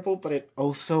terrible, but it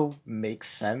also makes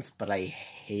sense. But I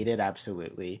hate it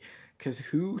absolutely, because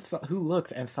who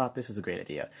looked and thought this is a great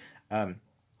idea?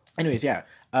 Anyways, yeah.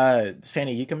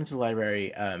 Fanny, you come into the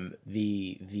library.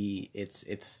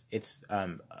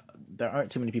 There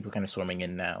aren't too many people kind of swarming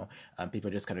in now.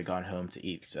 People just kind of gone home to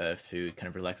eat food, kind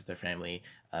of relax with their family,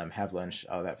 have lunch,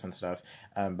 all that fun stuff.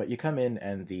 But you come in,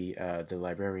 and the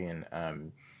librarian,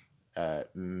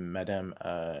 Madame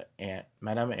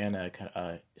Anna,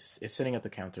 is sitting at the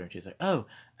counter, and she's like, "Oh,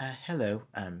 hello.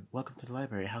 Welcome to the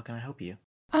library. How can I help you?"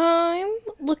 I'm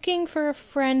looking for a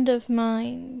friend of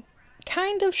mine.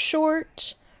 Kind of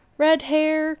short, red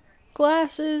hair,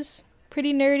 glasses,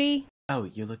 pretty nerdy. Oh,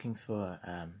 you're looking for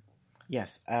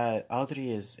yes.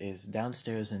 Audrey is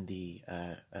downstairs in the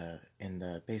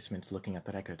basement looking at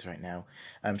the records right now.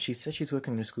 She says she's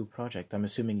working on a school project. I'm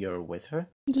assuming you're with her?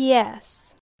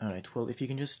 Yes. All right. Well, if you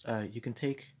can just you can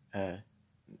take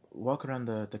walk around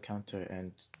the counter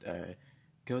and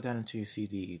go down until you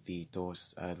see the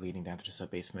doors leading down to the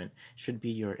sub basement. Should be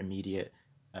your immediate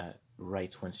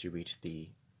right once you reach the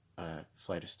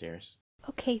flight of stairs.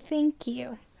 Okay, thank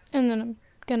you. And then I'm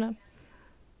gonna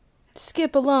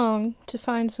skip along to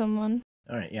find someone.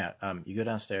 All right, yeah. You go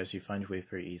downstairs. You find your way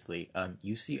pretty easily.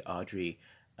 You see Audrey,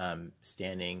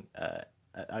 standing.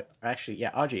 Actually,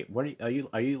 yeah, Audrey. What are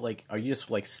you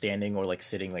just like standing or like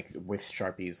sitting like with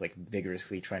Sharpies like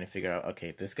vigorously trying to figure out?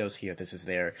 Okay, this goes here. This is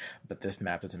there, but this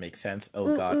map doesn't make sense.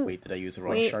 Oh God, wait, did I use the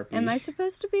wrong Sharpie? Am I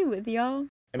supposed to be with y'all?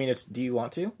 I mean, do you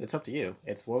want to? It's up to you.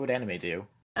 It's what would anime do?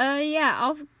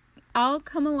 Yeah, I'll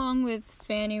come along with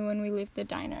Fanny when we leave the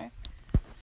diner.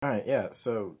 All right, yeah.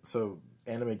 So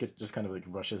anime just kind of like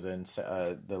rushes in.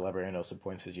 The librarian also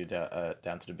points you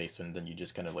down to the basement. And then you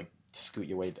just kind of like scoot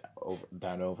your way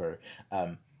down over.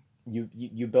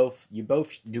 You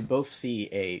both see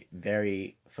a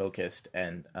very focused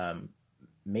and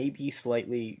maybe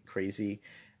slightly crazy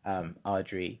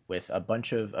Audrey with a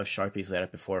bunch of Sharpies laid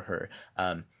out before her.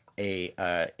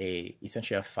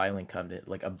 Essentially a filing cabinet,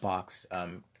 like a box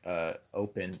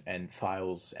open, and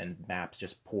files and maps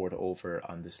just poured over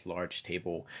on this large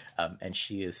table, and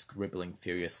she is scribbling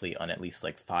furiously on at least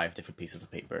like 5 different pieces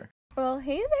of paper. Well,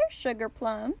 hey there, Sugar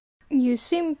Plum. You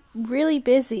seem really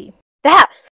busy. That!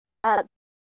 I'm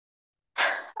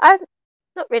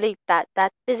not really that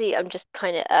busy. I'm just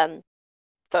kind of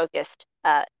focused.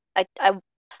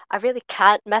 I really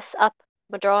can't mess up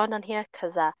my drawing on here,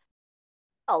 because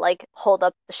I'll like hold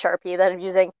up the Sharpie that I'm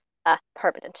using,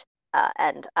 permanent,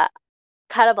 and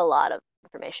kind of a lot of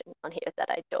information on here that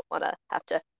I don't want to have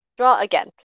to draw again.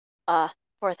 For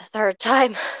the third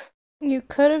time. You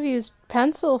could have used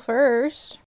pencil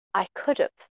first. I could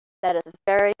have. That is a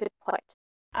very good point.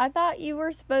 I thought you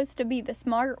were supposed to be the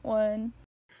smart one.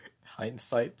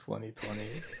 Hindsight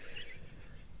 2020.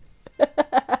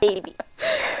 Maybe.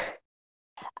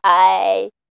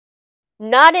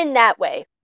 Not in that way.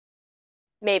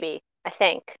 Maybe, I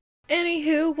think.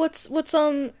 Anywho, what's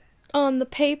on the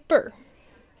paper?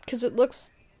 Because it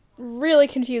looks really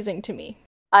confusing to me.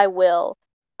 I will,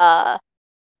 I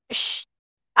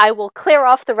will clear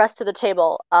off the rest of the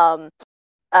table,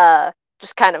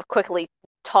 just kind of quickly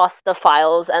toss the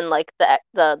files and, like,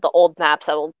 the old maps.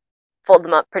 I will fold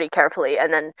them up pretty carefully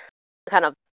and then kind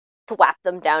of thwap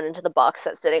them down into the box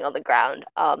that's sitting on the ground,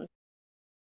 and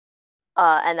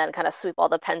then kind of sweep all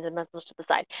the pens and pencils to the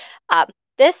side.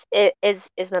 This is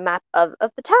my map of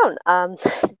the town.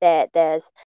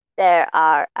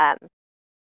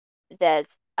 There's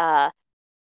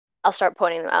I'll start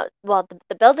pointing them out. Well,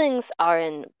 the buildings are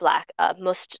in black.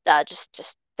 Most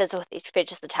just physical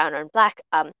features of the town are in black.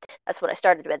 That's what I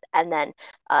started with, and then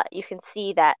you can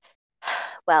see that.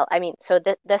 Well, I mean, so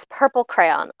this purple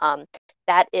crayon,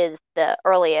 that is the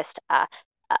earliest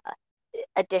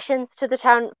additions to the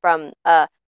town. From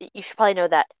you should probably know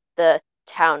that the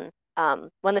town,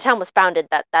 when the town was founded,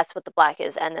 that's what the black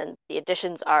is, and then the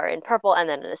additions are in purple, and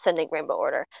then an ascending rainbow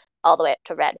order all the way up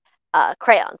to red.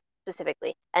 Crayons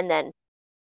specifically, and then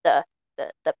the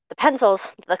pencils,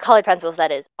 the colored pencils,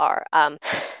 that is, are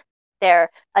their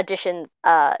additions,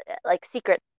 like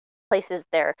secret places.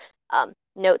 Their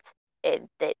notes.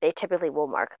 They typically will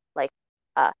mark, like,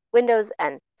 windows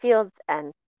and fields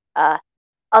and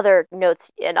other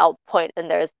notes, and I'll point, and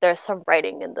there's some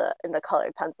writing in the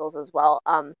colored pencils as well,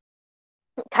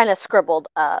 kind of scribbled,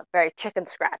 very chicken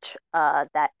scratch,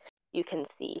 that you can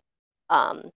see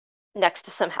next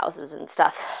to some houses and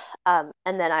stuff, and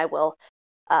then I will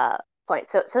point.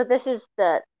 So this is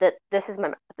this is my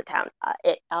map of the town.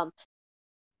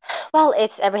 Well,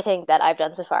 it's everything that I've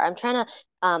done so far. I'm trying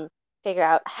to figure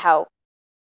out how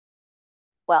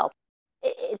well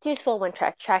it's useful when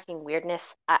tracking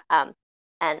weirdness, and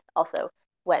also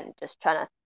when just trying to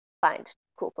find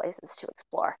cool places to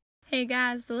explore. Hey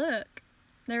guys, look.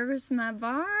 There was my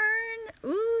barn.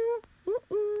 Ooh, ooh,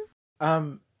 ooh.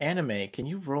 Anime, can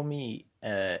you roll me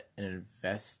an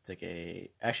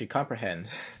investigate? Actually, comprehend.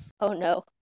 Oh no.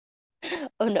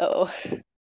 Oh no.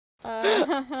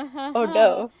 Oh Oh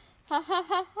no. Ha ha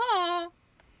ha ha.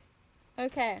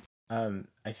 Okay.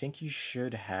 I think you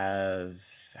should have...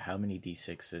 How many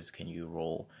d6s can you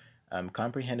roll?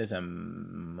 Comprehend is a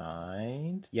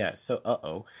mind? Yeah,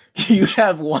 so, you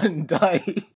have 1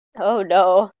 die. Oh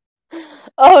no.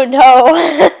 Oh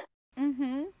no.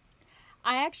 Mm-hmm.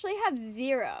 I actually have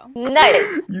 0.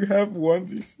 Nice. You have 1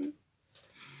 d6?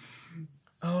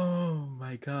 Oh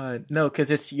my god. No,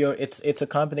 because it's a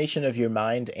combination of your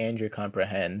mind and your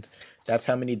comprehend. That's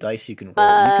how many dice you can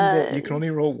roll. You can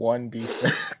only roll 1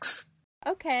 d6.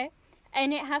 Okay.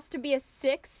 And it has to be a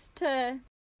 6 to...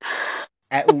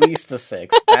 At least a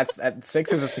 6. That's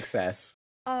 6 is a success.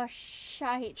 Oh,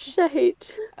 shite.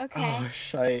 Shite. Okay. Oh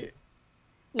shite.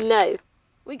 Nice.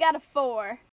 We got a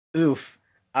 4. Oof.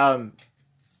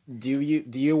 Do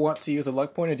you want to use a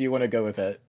luck point, or do you want to go with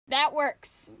it? That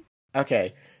works.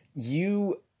 Okay.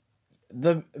 The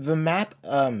map,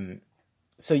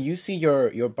 so you see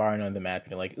your barn on the map,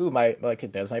 and you're like, ooh,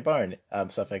 there's my barn,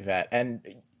 stuff like that. And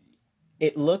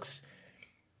it looks,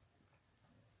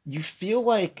 you feel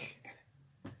like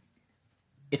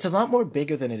it's a lot more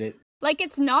bigger than it is. Like,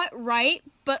 it's not right,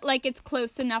 but, like, it's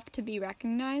close enough to be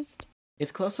recognized.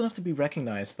 It's close enough to be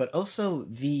recognized, but also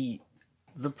the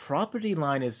property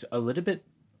line is a little bit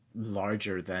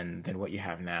larger than what you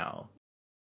have now.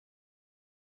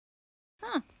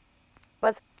 Huh.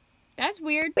 What's That's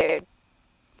weird. weird?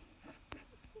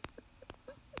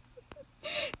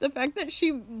 The fact that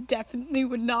she definitely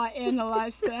would not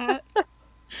analyze that.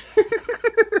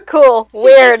 Cool. She'd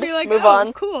Weird. just be like, Move oh,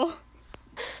 on. Cool.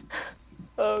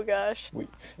 Oh gosh.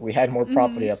 We had more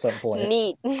property at some point.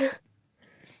 Neat.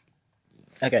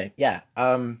 Okay, yeah.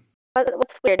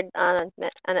 What's weird on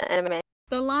anime?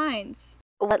 The lines.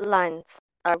 What lines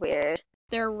are weird?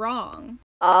 They're wrong.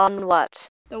 On what?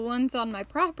 The ones on my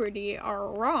property are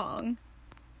wrong.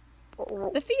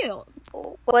 The field.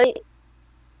 What?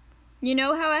 You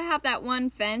know how I have that one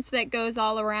fence that goes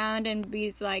all around and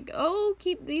be like, oh,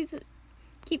 keep these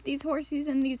horses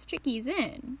and these chickies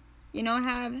in. You know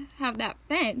how I have that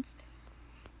fence?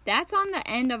 That's on the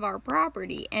end of our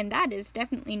property, and that is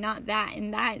definitely not that,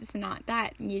 and that is not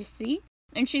that, you see?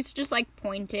 And she's just, like,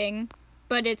 pointing,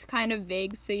 but it's kind of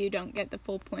vague, so you don't get the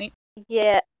full point.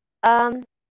 Yeah.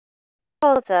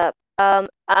 Hold up. I'm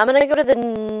gonna go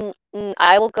to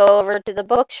I will go over to the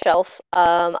bookshelf.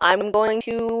 I'm going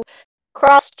to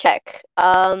cross-check,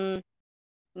 my,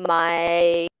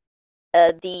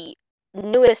 the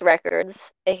newest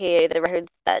records, aka the records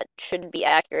that should be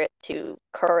accurate to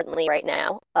currently right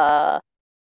now,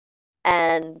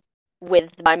 and with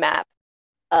my map,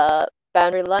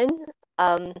 boundary line,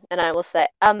 and I will say,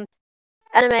 Anime,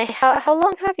 how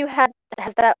long have you has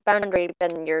that boundary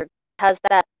been has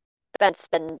that fence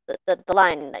been the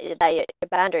line that your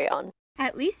boundary on?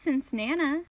 At least since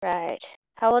Nana. Right.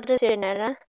 How old is your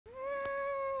Nana?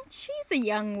 She's a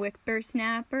young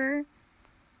whippersnapper.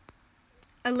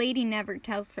 A lady never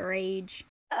tells her age.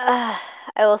 I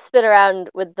will spin around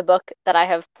with the book that I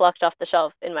have plucked off the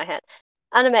shelf in my hand.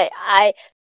 Anime,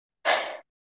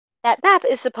 that map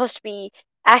is supposed to be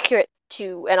accurate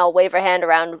to, and I'll wave a hand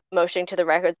around, motioning to the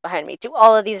records behind me, to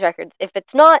all of these records. If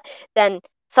it's not, then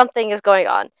something is going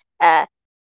on.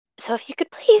 So if you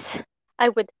could please, I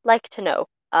would like to know,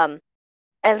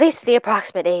 at least the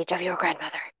approximate age of your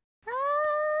grandmother.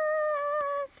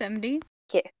 70.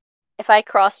 Here. If I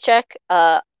cross-check,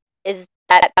 is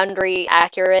that boundary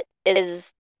accurate?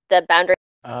 Is the boundary...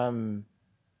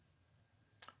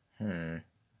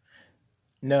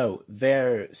 No,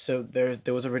 there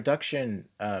was a reduction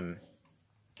in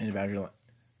the boundary line.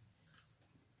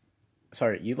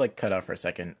 Sorry, you cut off for a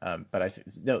second. But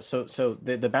no. So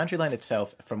the boundary line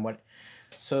itself, from what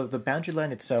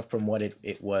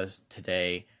it was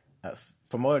today,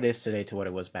 from what it is today to what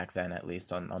it was back then, at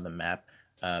least on the map,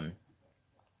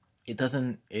 it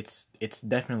doesn't. It's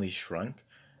definitely shrunk.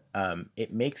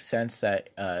 It makes sense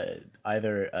that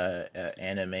either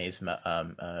Anime's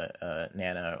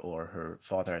Nana or her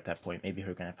father at that point, maybe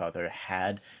her grandfather,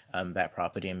 had that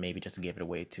property and maybe just gave it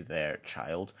away to their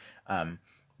child.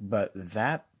 But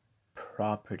that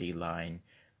property line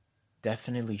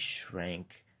definitely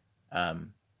shrank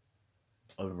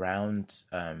around.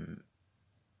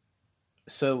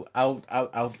 So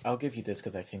I'll give you this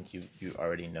because I think you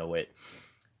already know it.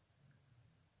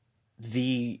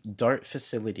 The DART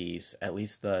facilities, at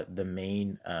least the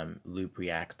main loop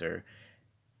reactor,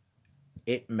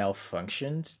 it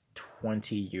malfunctioned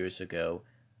 20 years ago.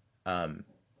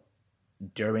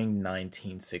 During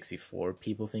 1964,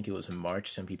 people think it was in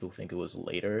March, some people think it was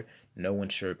later. No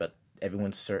one's sure, but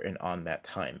everyone's certain on that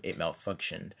time. It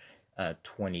malfunctioned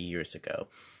 20 years ago.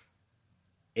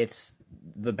 It's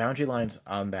the boundary lines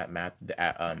on that map.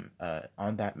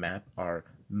 On that map are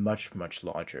much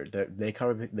larger. They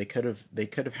could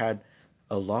have had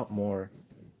a lot more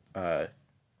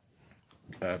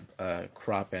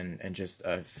crop and just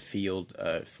a field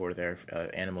for their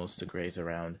animals to graze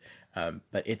around,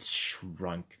 but it's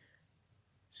shrunk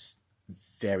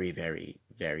very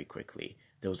quickly.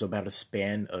 There was about a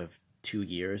span of 2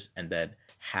 years, and then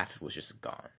half was just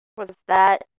gone. Was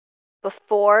that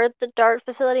before the DART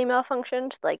facility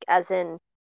malfunctioned? Like, as in,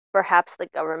 perhaps the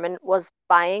government was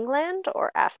buying land,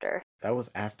 or after? That was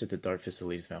after the DART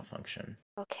facilities malfunction.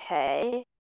 Okay.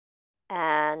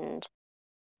 And...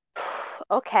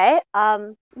 okay,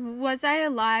 Was I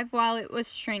alive while it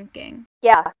was shrinking?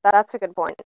 yeah, that's a good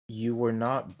point. You were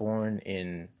not born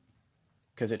in...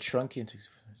 because it shrunk into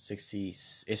 60...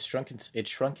 It shrunk in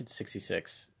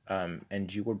 66,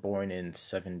 and you were born in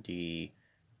 71,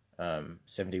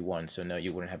 so no,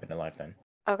 you wouldn't have been alive then.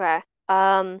 Okay.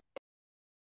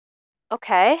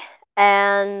 Okay.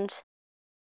 And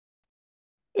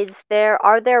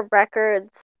are there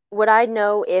records? Would I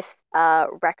know if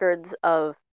records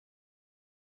of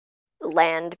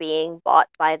land being bought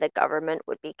by the government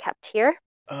would be kept here?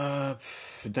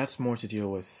 That's more to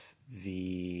deal with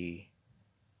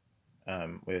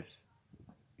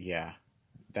yeah.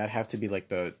 That'd have to be like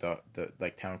the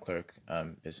like town clerk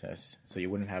business. So you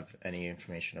wouldn't have any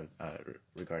information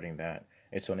regarding that.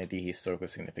 It's only the historical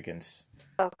significance.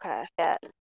 Okay, yeah.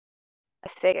 I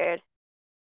figured.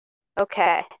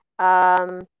 Okay.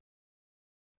 All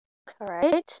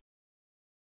right.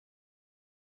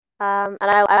 And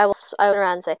I will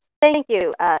around and say thank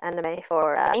you, Anime,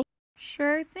 for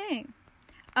Sure thing.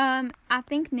 I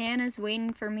think Nana's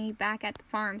waiting for me back at the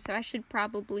farm, so I should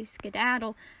probably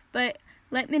skedaddle. But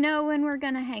let me know when we're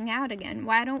gonna hang out again.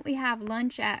 Why don't we have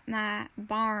lunch at my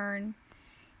barn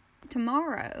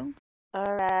tomorrow?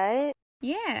 All right.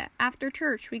 Yeah, after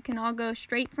church. We can all go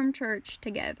straight from church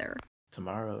together.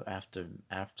 Tomorrow after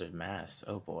mass.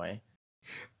 Oh boy.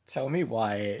 Tell me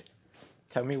why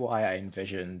I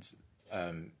envisioned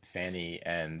Fanny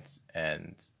and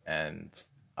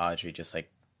Audrey just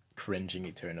cringing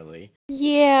eternally.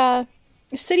 Yeah,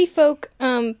 city folk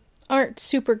aren't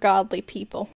super godly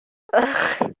people.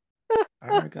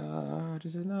 Our God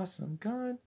is an awesome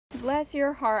God. Bless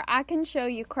your heart. I can show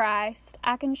you Christ.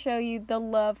 I can show you the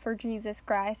love for Jesus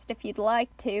Christ if you'd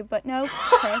like to, but no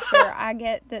pressure. I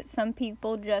get that some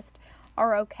people just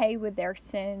are okay with their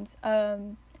sins.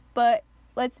 But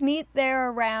let's meet there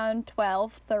around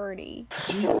 12:30.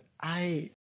 Jeez,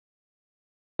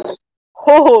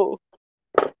 Oh,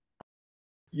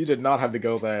 you did not have to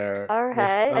go there. all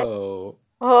right. Oh.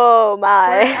 Oh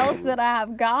Where my. else would I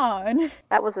have gone?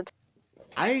 That was a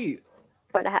I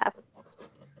 2.5.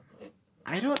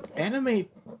 anime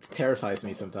terrifies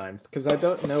me sometimes because I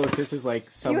don't know if this is like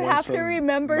someone You have from to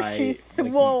remember my, she's like,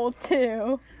 swole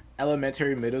too.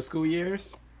 elementary middle school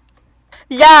years.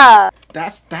 Yeah,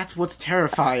 That's what's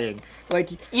terrifying.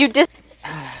 Like, you disobey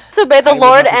the I would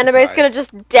Lord, not be anime is gonna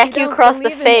surprised. just deck you Don't across the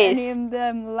believe in any face. of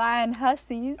them lying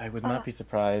hussies. I would not be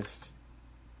surprised.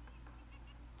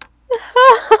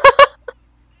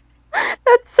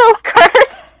 That's so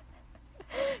cursed.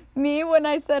 Me, when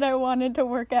I said I wanted to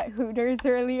work at Hooters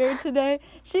earlier today,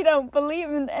 she don't believe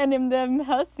in any of them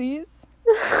hussies.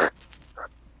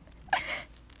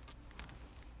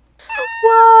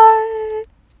 Why?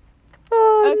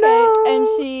 Oh, Okay, no. and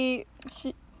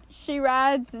she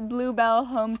rides Bluebell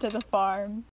home to the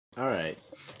farm. All right.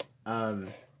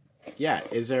 Yeah.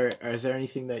 Is there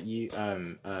anything that you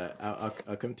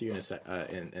I'll come to you in a sec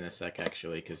in a sec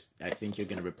actually because I think you're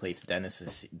gonna replace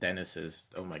Dennis's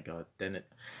oh my god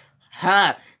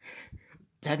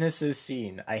Dennis's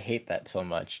scene. I hate that so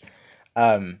much.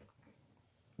 You're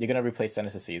gonna replace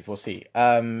Dennis's scene. We'll see.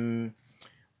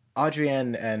 Audrey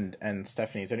and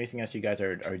Stephanie, is there anything else you guys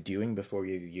are doing before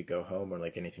you go home or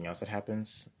like anything else that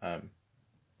happens?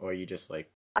 Or are you just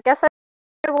like I guess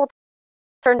I will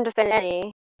turn to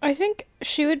Fanny. I think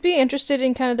she would be interested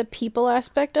in kind of the people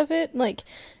aspect of it. Like,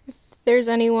 if there's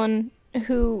anyone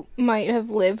who might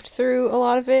have lived through a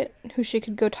lot of it, who she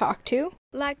could go talk to.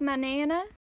 Like my Nana?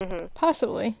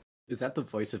 Possibly. is that the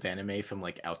voice of anime from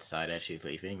like outside as she's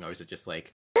leaving, or is it just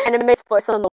like Anime's voice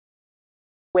on the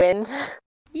wind.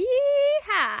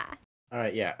 Yeehaw! all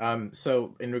right, yeah.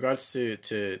 So in regards to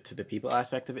the people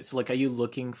aspect of it, so like, are you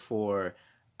looking for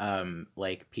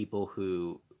like people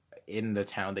who in the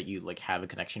town that you like have a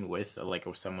connection with,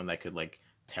 or someone that could like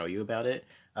tell you about it?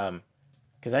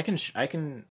 Because I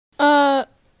can.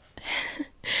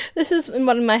 This is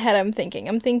what in my head I'm thinking.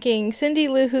 I'm thinking Cindy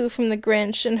Lou Who from The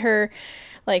Grinch and her,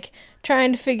 like,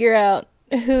 trying to figure out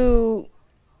who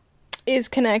is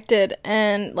connected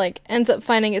and, like, ends up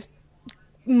finding his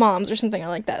moms or something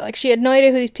like that. Like, she had no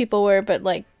idea who these people were, but,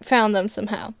 like, found them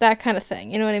somehow. That kind of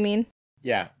thing. You know what I mean?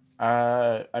 Yeah.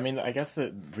 I mean, I guess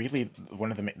that really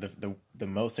one of the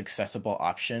most accessible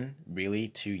option really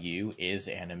to you is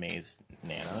anime's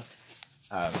Nana.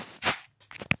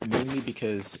 Mainly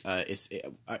because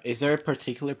is there a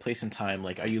particular place in time,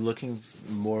 like, are you looking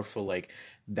more for like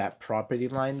that property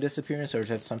line disappearance, or is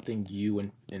that something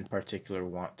you in particular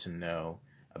want to know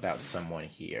about someone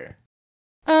here?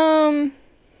 I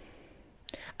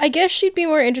guess she'd be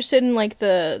more interested in, like,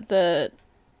 the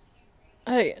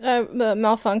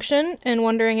malfunction and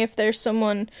wondering if there's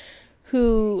someone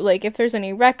who, like, if there's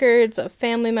any records of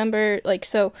family member, like,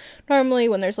 so normally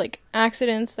when there's, like,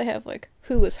 accidents, they have, like,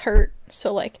 who was hurt,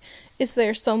 so, like, is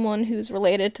there someone who's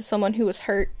related to someone who was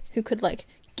hurt who could, like,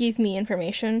 give me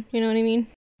information, you know what I mean?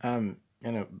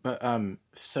 But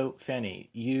so Fanny,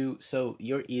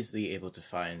 you're easily able to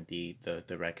find the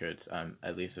records,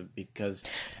 at least because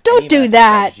Don't do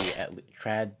that!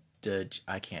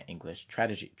 I can't English.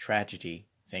 Tragedy.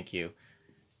 Thank you.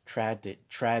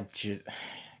 Tragedy.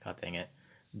 God dang it.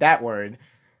 That word.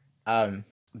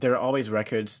 There are always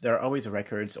records. There are always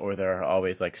records, or there are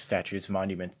always like statues,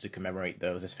 monuments to commemorate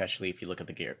those. Especially if you look at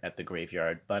the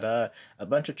graveyard. But a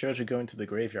bunch of children going to the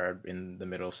graveyard in the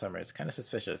middle of summer. It's kind of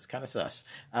suspicious. Kind of sus.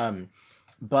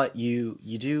 But you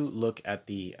do look at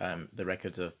the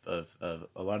records of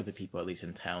a lot of the people, at least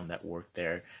in town, that worked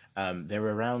there. There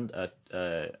were around a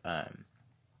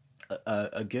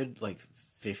good like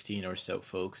 15 or so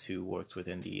folks who worked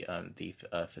within the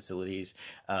facilities.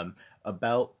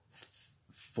 About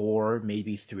 4,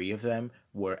 maybe 3 of them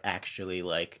were actually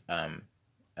like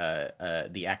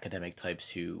the academic types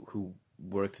who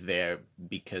worked there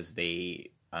because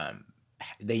they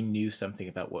knew something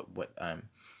about what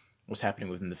was happening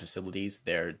within the facilities.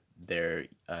 Their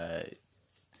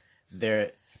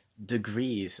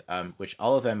degrees, which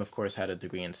all of them, of course, had a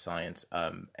degree in science,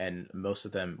 and most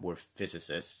of them were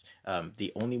physicists.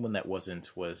 The only one that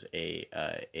wasn't was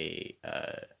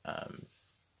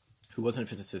who wasn't a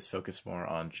physicist, focused more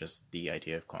on just the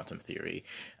idea of quantum theory,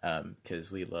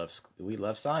 because we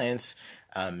love science.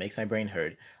 Makes my brain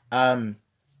hurt.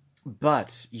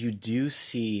 But you do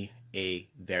see a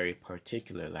very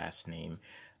particular last name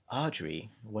Audrey,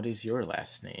 what is your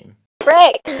last name?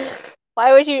 Frick!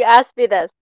 Why would you ask me this?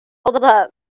 Hold up.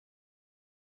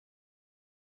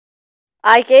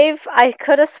 I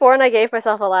could have sworn I gave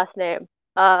myself a last name.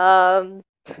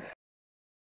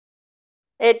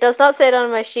 It does not say it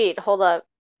on my sheet. Hold up.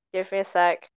 Give me a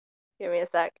sec.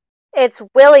 It's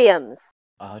Williams.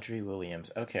 Audrey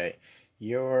Williams. Okay.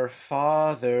 Your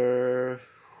father,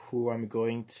 who I'm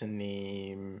going to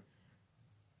name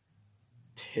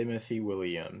Timothy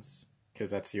Williams.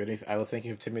 Because that's the only... I was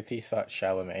thinking of Timothy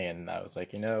Chalamet, and I was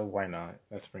like, why not?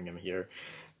 Let's bring him here.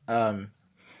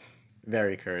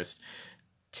 Very cursed.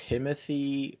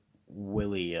 Timothy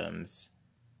Williams.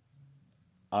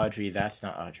 Audrey, that's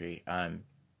not Audrey.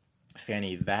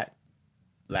 Fanny, that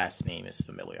last name is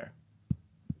familiar.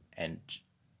 And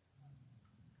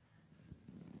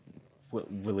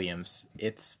Williams,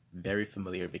 it's very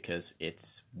familiar because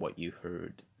it's what you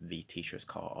heard the teachers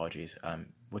call Audrey's.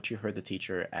 What you heard the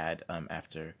teacher add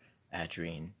after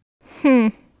Adrien.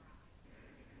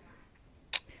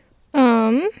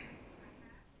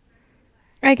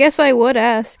 I guess I would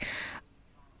ask.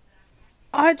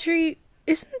 Audrey,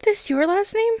 isn't this your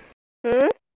last name?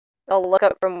 I'll look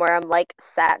up from where I'm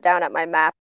sat down at my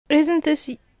map. Isn't this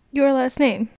your last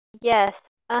name? Yes.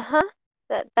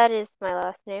 That is my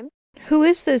last name. Who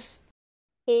is this?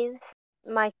 Was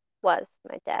my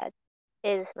dad.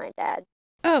 Is my dad.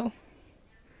 Oh.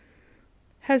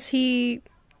 Is he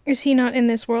not in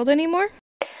this world anymore?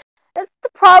 That's the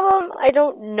problem. I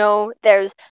don't know.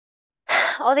 There's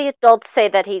all the adults say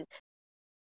that he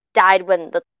died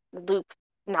when the loop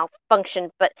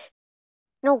malfunctioned, but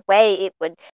no way it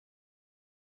would.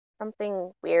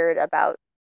 Something weird about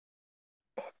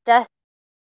his death.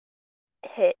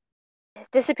 His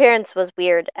disappearance was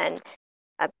weird, and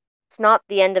it's not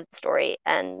the end of the story,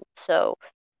 and so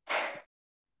I'm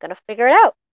gonna figure it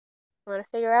out. I'm gonna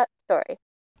figure out the story.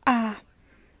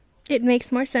 It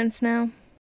makes more sense now,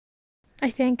 I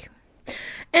think.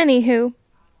 Anywho,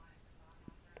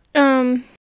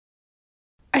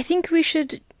 I think we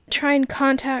should try and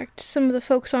contact some of the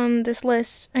folks on this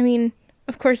list. I mean,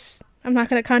 of course, I'm not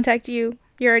going to contact you.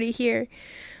 You're already here.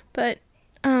 But,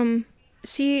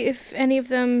 see if any of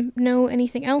them know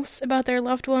anything else about their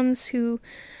loved ones who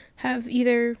have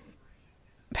either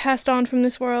passed on from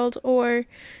this world or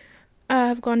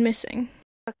have gone missing.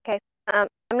 Okay. I'm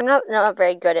not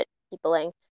very good at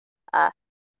peopling.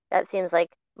 That seems like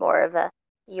more of a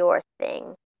your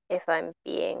thing, if I'm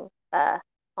being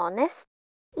honest.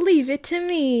 Leave it to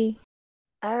me.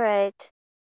 All right.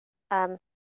 I'm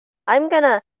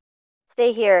gonna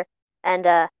stay here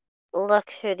and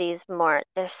look through these more.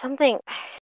 There's something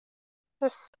so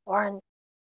sworn.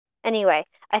 Anyway,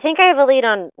 I think I have a lead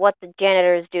on what the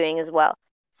janitor is doing as well.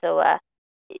 So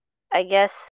I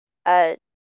guess I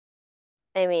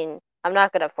mean, I'm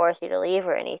not gonna force you to leave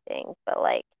or anything, but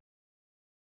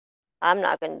I'm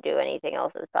not gonna do anything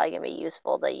else that's probably gonna be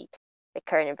useful to the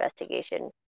current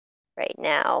investigation right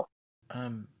now.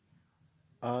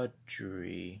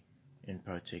 Audrey, in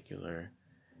particular,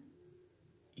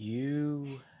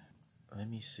 let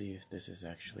me see if this is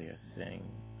actually a thing.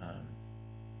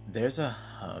 There's a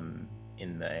hum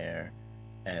in the air,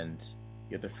 and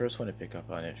you're the first one to pick up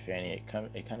on it, Fanny.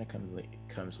 It kind of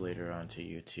comes later on to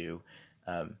you too.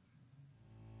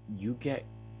 You get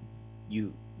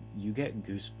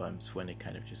goosebumps when it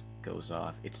kind of just goes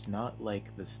off. It's not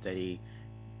like the steady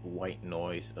white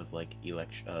noise of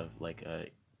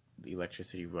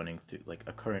electricity running through, like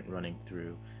a current running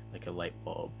through like a light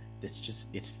bulb.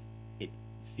 It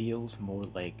feels more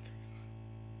like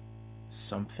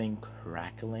something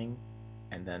crackling,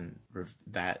 and then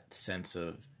that sense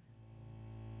of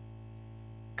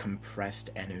compressed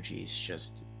energy is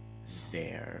just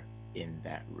there in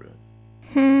that room.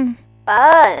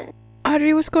 Fun.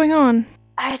 Audrey, what's going on?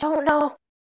 I don't know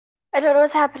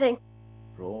what's happening.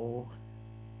 Roll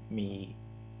me,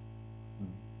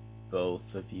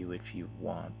 both of you, if you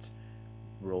want.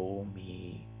 Roll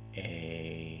me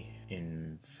a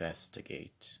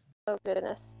investigate. Oh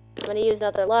goodness. I'm gonna use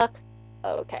another luck.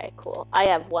 Okay, cool. I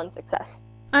have 1 success.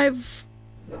 I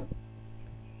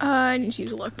need to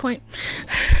use a luck point.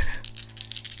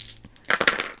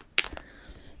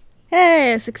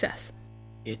 Hey, success.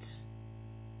 It's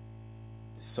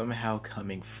somehow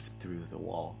coming through the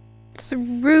wall.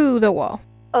 Through the wall.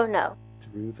 Oh no.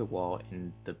 Through the wall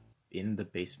in the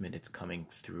basement. It's coming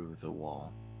through the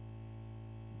wall.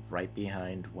 Right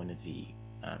behind one of the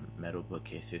metal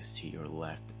bookcases to your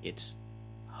left. It's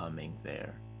humming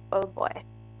there. Oh boy.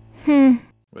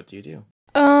 What do you do?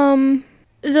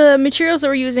 The materials that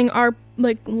we're using are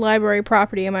library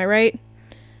property, am I right?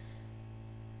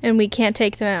 And we can't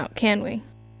take them out, can we?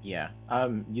 Yeah.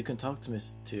 You can talk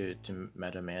to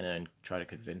Madame Anna and try to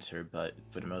convince her, but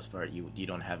for the most part, you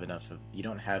don't have you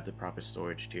don't have the proper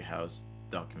storage to house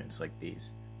documents like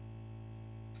these.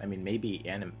 I mean, maybe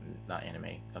not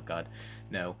anime. Oh God,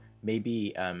 no.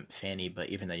 Maybe Fanny, but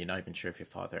even then, you're not even sure if your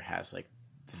father has like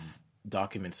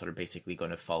documents that are basically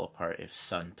going to fall apart if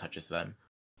sun touches them.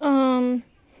 Um,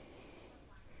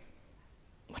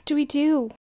 what do we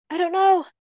do? I don't know.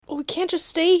 Well, we can't just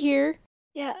stay here.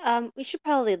 Yeah, we should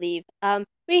probably leave.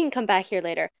 We can come back here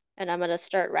later, and I'm gonna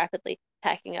start rapidly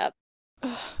packing up.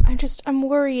 I'm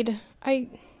worried. I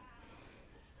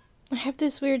have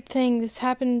this weird thing. This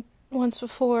happened once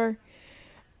before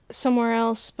somewhere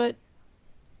else, but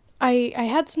I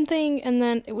had something and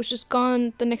then it was just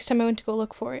gone the next time I went to go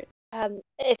look for it.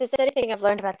 If there's anything I've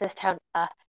learned about this town,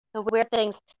 the weird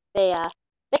things, they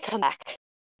come back.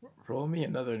 Roll me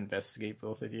another investigate,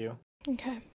 both of you.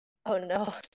 Okay. Oh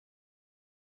no.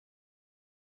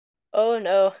 Oh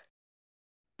no.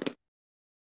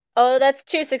 Oh, that's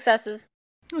 2 successes.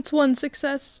 That's 1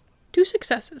 success. 2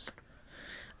 successes.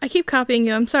 I keep copying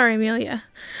you. I'm sorry, Amelia.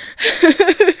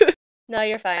 No,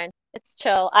 you're fine. It's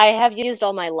chill. I have used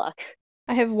all my luck.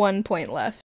 I have 1 point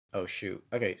left. Oh shoot.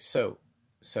 Okay, so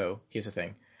here's the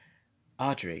thing.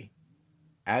 Audrey,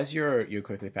 as you're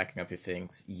quickly packing up your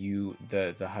things,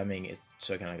 the humming is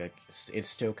still kind of like it's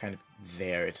still kind of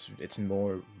there. It's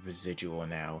more residual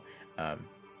now.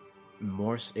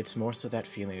 It's more so that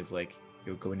feeling of like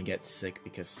you're going to get sick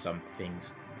because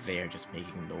something's there just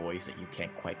making noise that you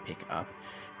can't quite pick up,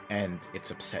 and it's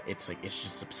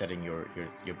just upsetting your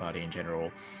body in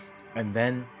general. And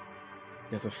then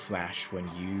there's a flash when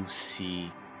you see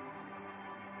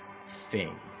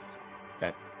things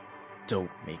that don't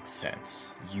make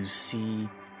sense. You see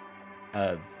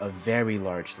a very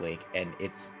large lake, and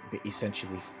it's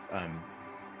essentially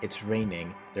it's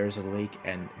raining. There's a lake,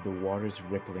 and the water's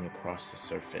rippling across the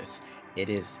surface. It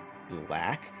is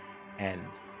black, and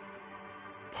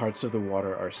parts of the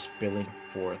water are spilling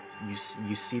forth.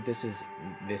 You see this is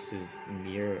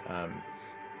near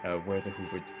where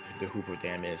the Hoover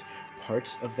Dam is.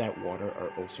 Parts of that water are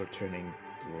also turning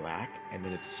black, and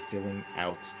then it's spilling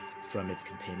out from its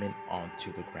containment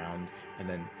onto the ground and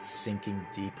then sinking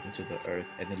deep into the earth.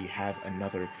 And then you have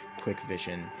another quick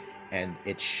vision, and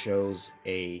it shows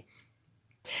a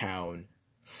town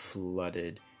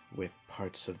flooded with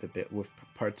parts of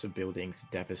buildings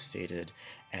devastated,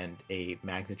 and a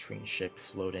magnetrine ship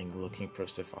floating looking for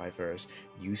survivors.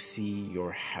 You see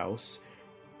your house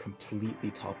completely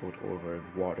toppled over,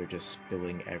 water just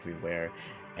spilling everywhere,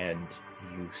 and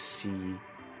you see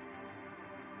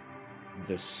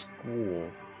the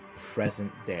school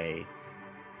present day,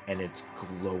 and it's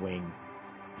glowing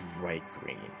bright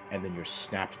green, and then you're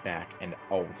snapped back, and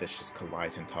all of this just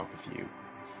collides on top of you.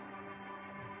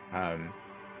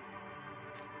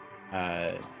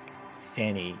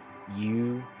 Fanny,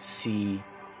 you see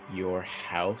your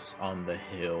house on the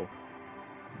hill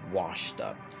washed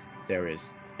up. There is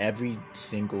every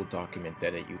single document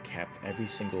that you kept, every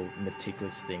single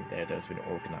meticulous thing there that's been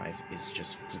organized is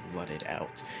just flooded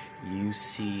out. You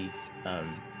see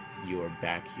your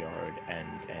backyard and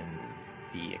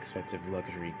the expensive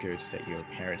luxury goods that your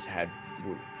parents had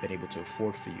been able to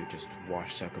afford for you just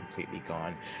washed out, completely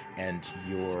gone, and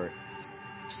you're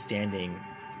standing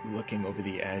looking over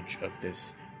the edge of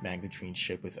this magnetrine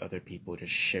ship with other people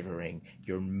just shivering.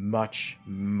 You're much,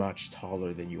 much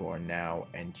taller than you are now,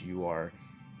 and you are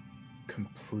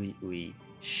completely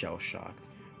shell-shocked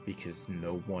because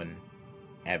no one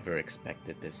ever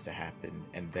expected this to happen.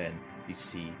 And then you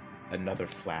see another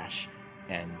flash,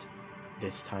 and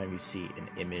this time you see an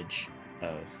image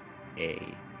of a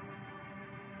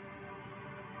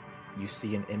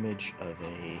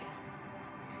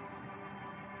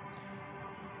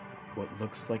what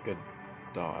looks like a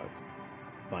dog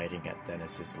biting at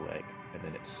Dennis's leg, and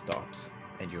then it stops,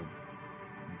 and you're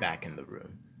back in the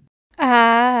room.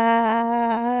 Ah!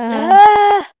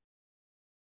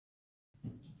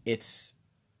 It's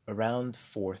around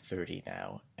 4:30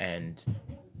 now, and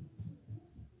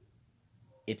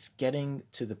it's getting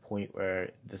to the point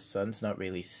where the sun's not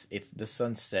really. The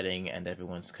sun's setting, and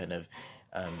everyone's kind of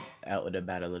out and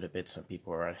about a little bit. Some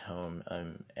people are at home,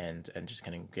 and just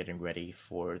kind of getting ready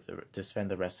to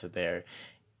spend the rest of their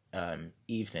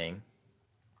evening.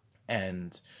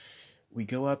 And we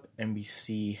go up and we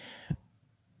see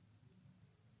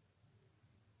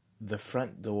the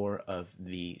front door of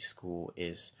the school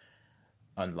is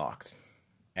unlocked,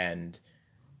 and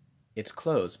it's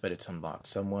closed, but it's unlocked.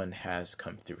 Someone has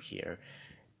come through here.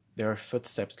 There are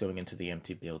footsteps going into the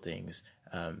empty buildings.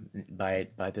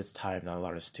 By this time, not a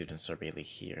lot of students are really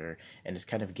here, and it's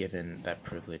kind of given that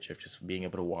privilege of just being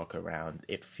able to walk around.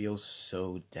 It feels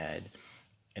so dead,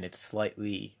 and it's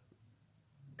slightly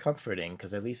comforting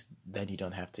because at least then you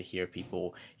don't have to hear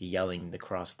people yelling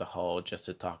across the hall just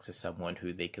to talk to someone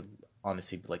who they could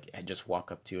honestly like just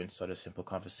walk up to and start a simple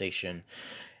conversation.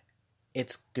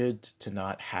 It's good to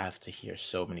not have to hear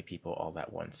so many people all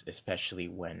at once, especially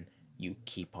when you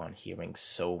keep on hearing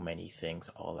so many things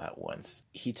all at once.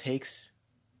 He takes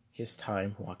his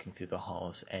time walking through the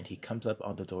halls, and he comes up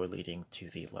on the door leading to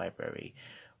the library,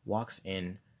 walks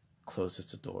in,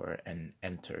 closes the door, and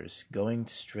enters, going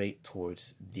straight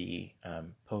towards the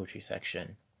poetry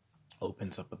section,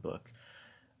 opens up a book,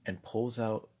 and pulls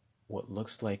out what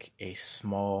looks like a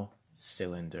small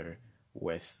cylinder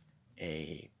with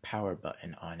a power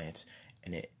button on it,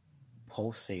 and it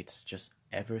pulsates just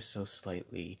ever so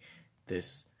slightly,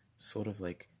 this sort of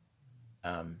like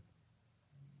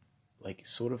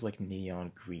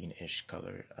neon greenish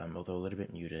color, although a little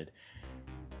bit muted.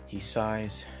 He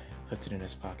sighs, puts it in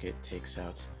his pocket, takes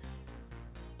out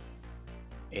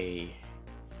a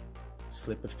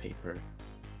slip of paper,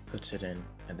 puts it in,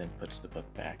 and then puts the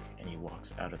book back, and he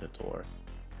walks out of the door.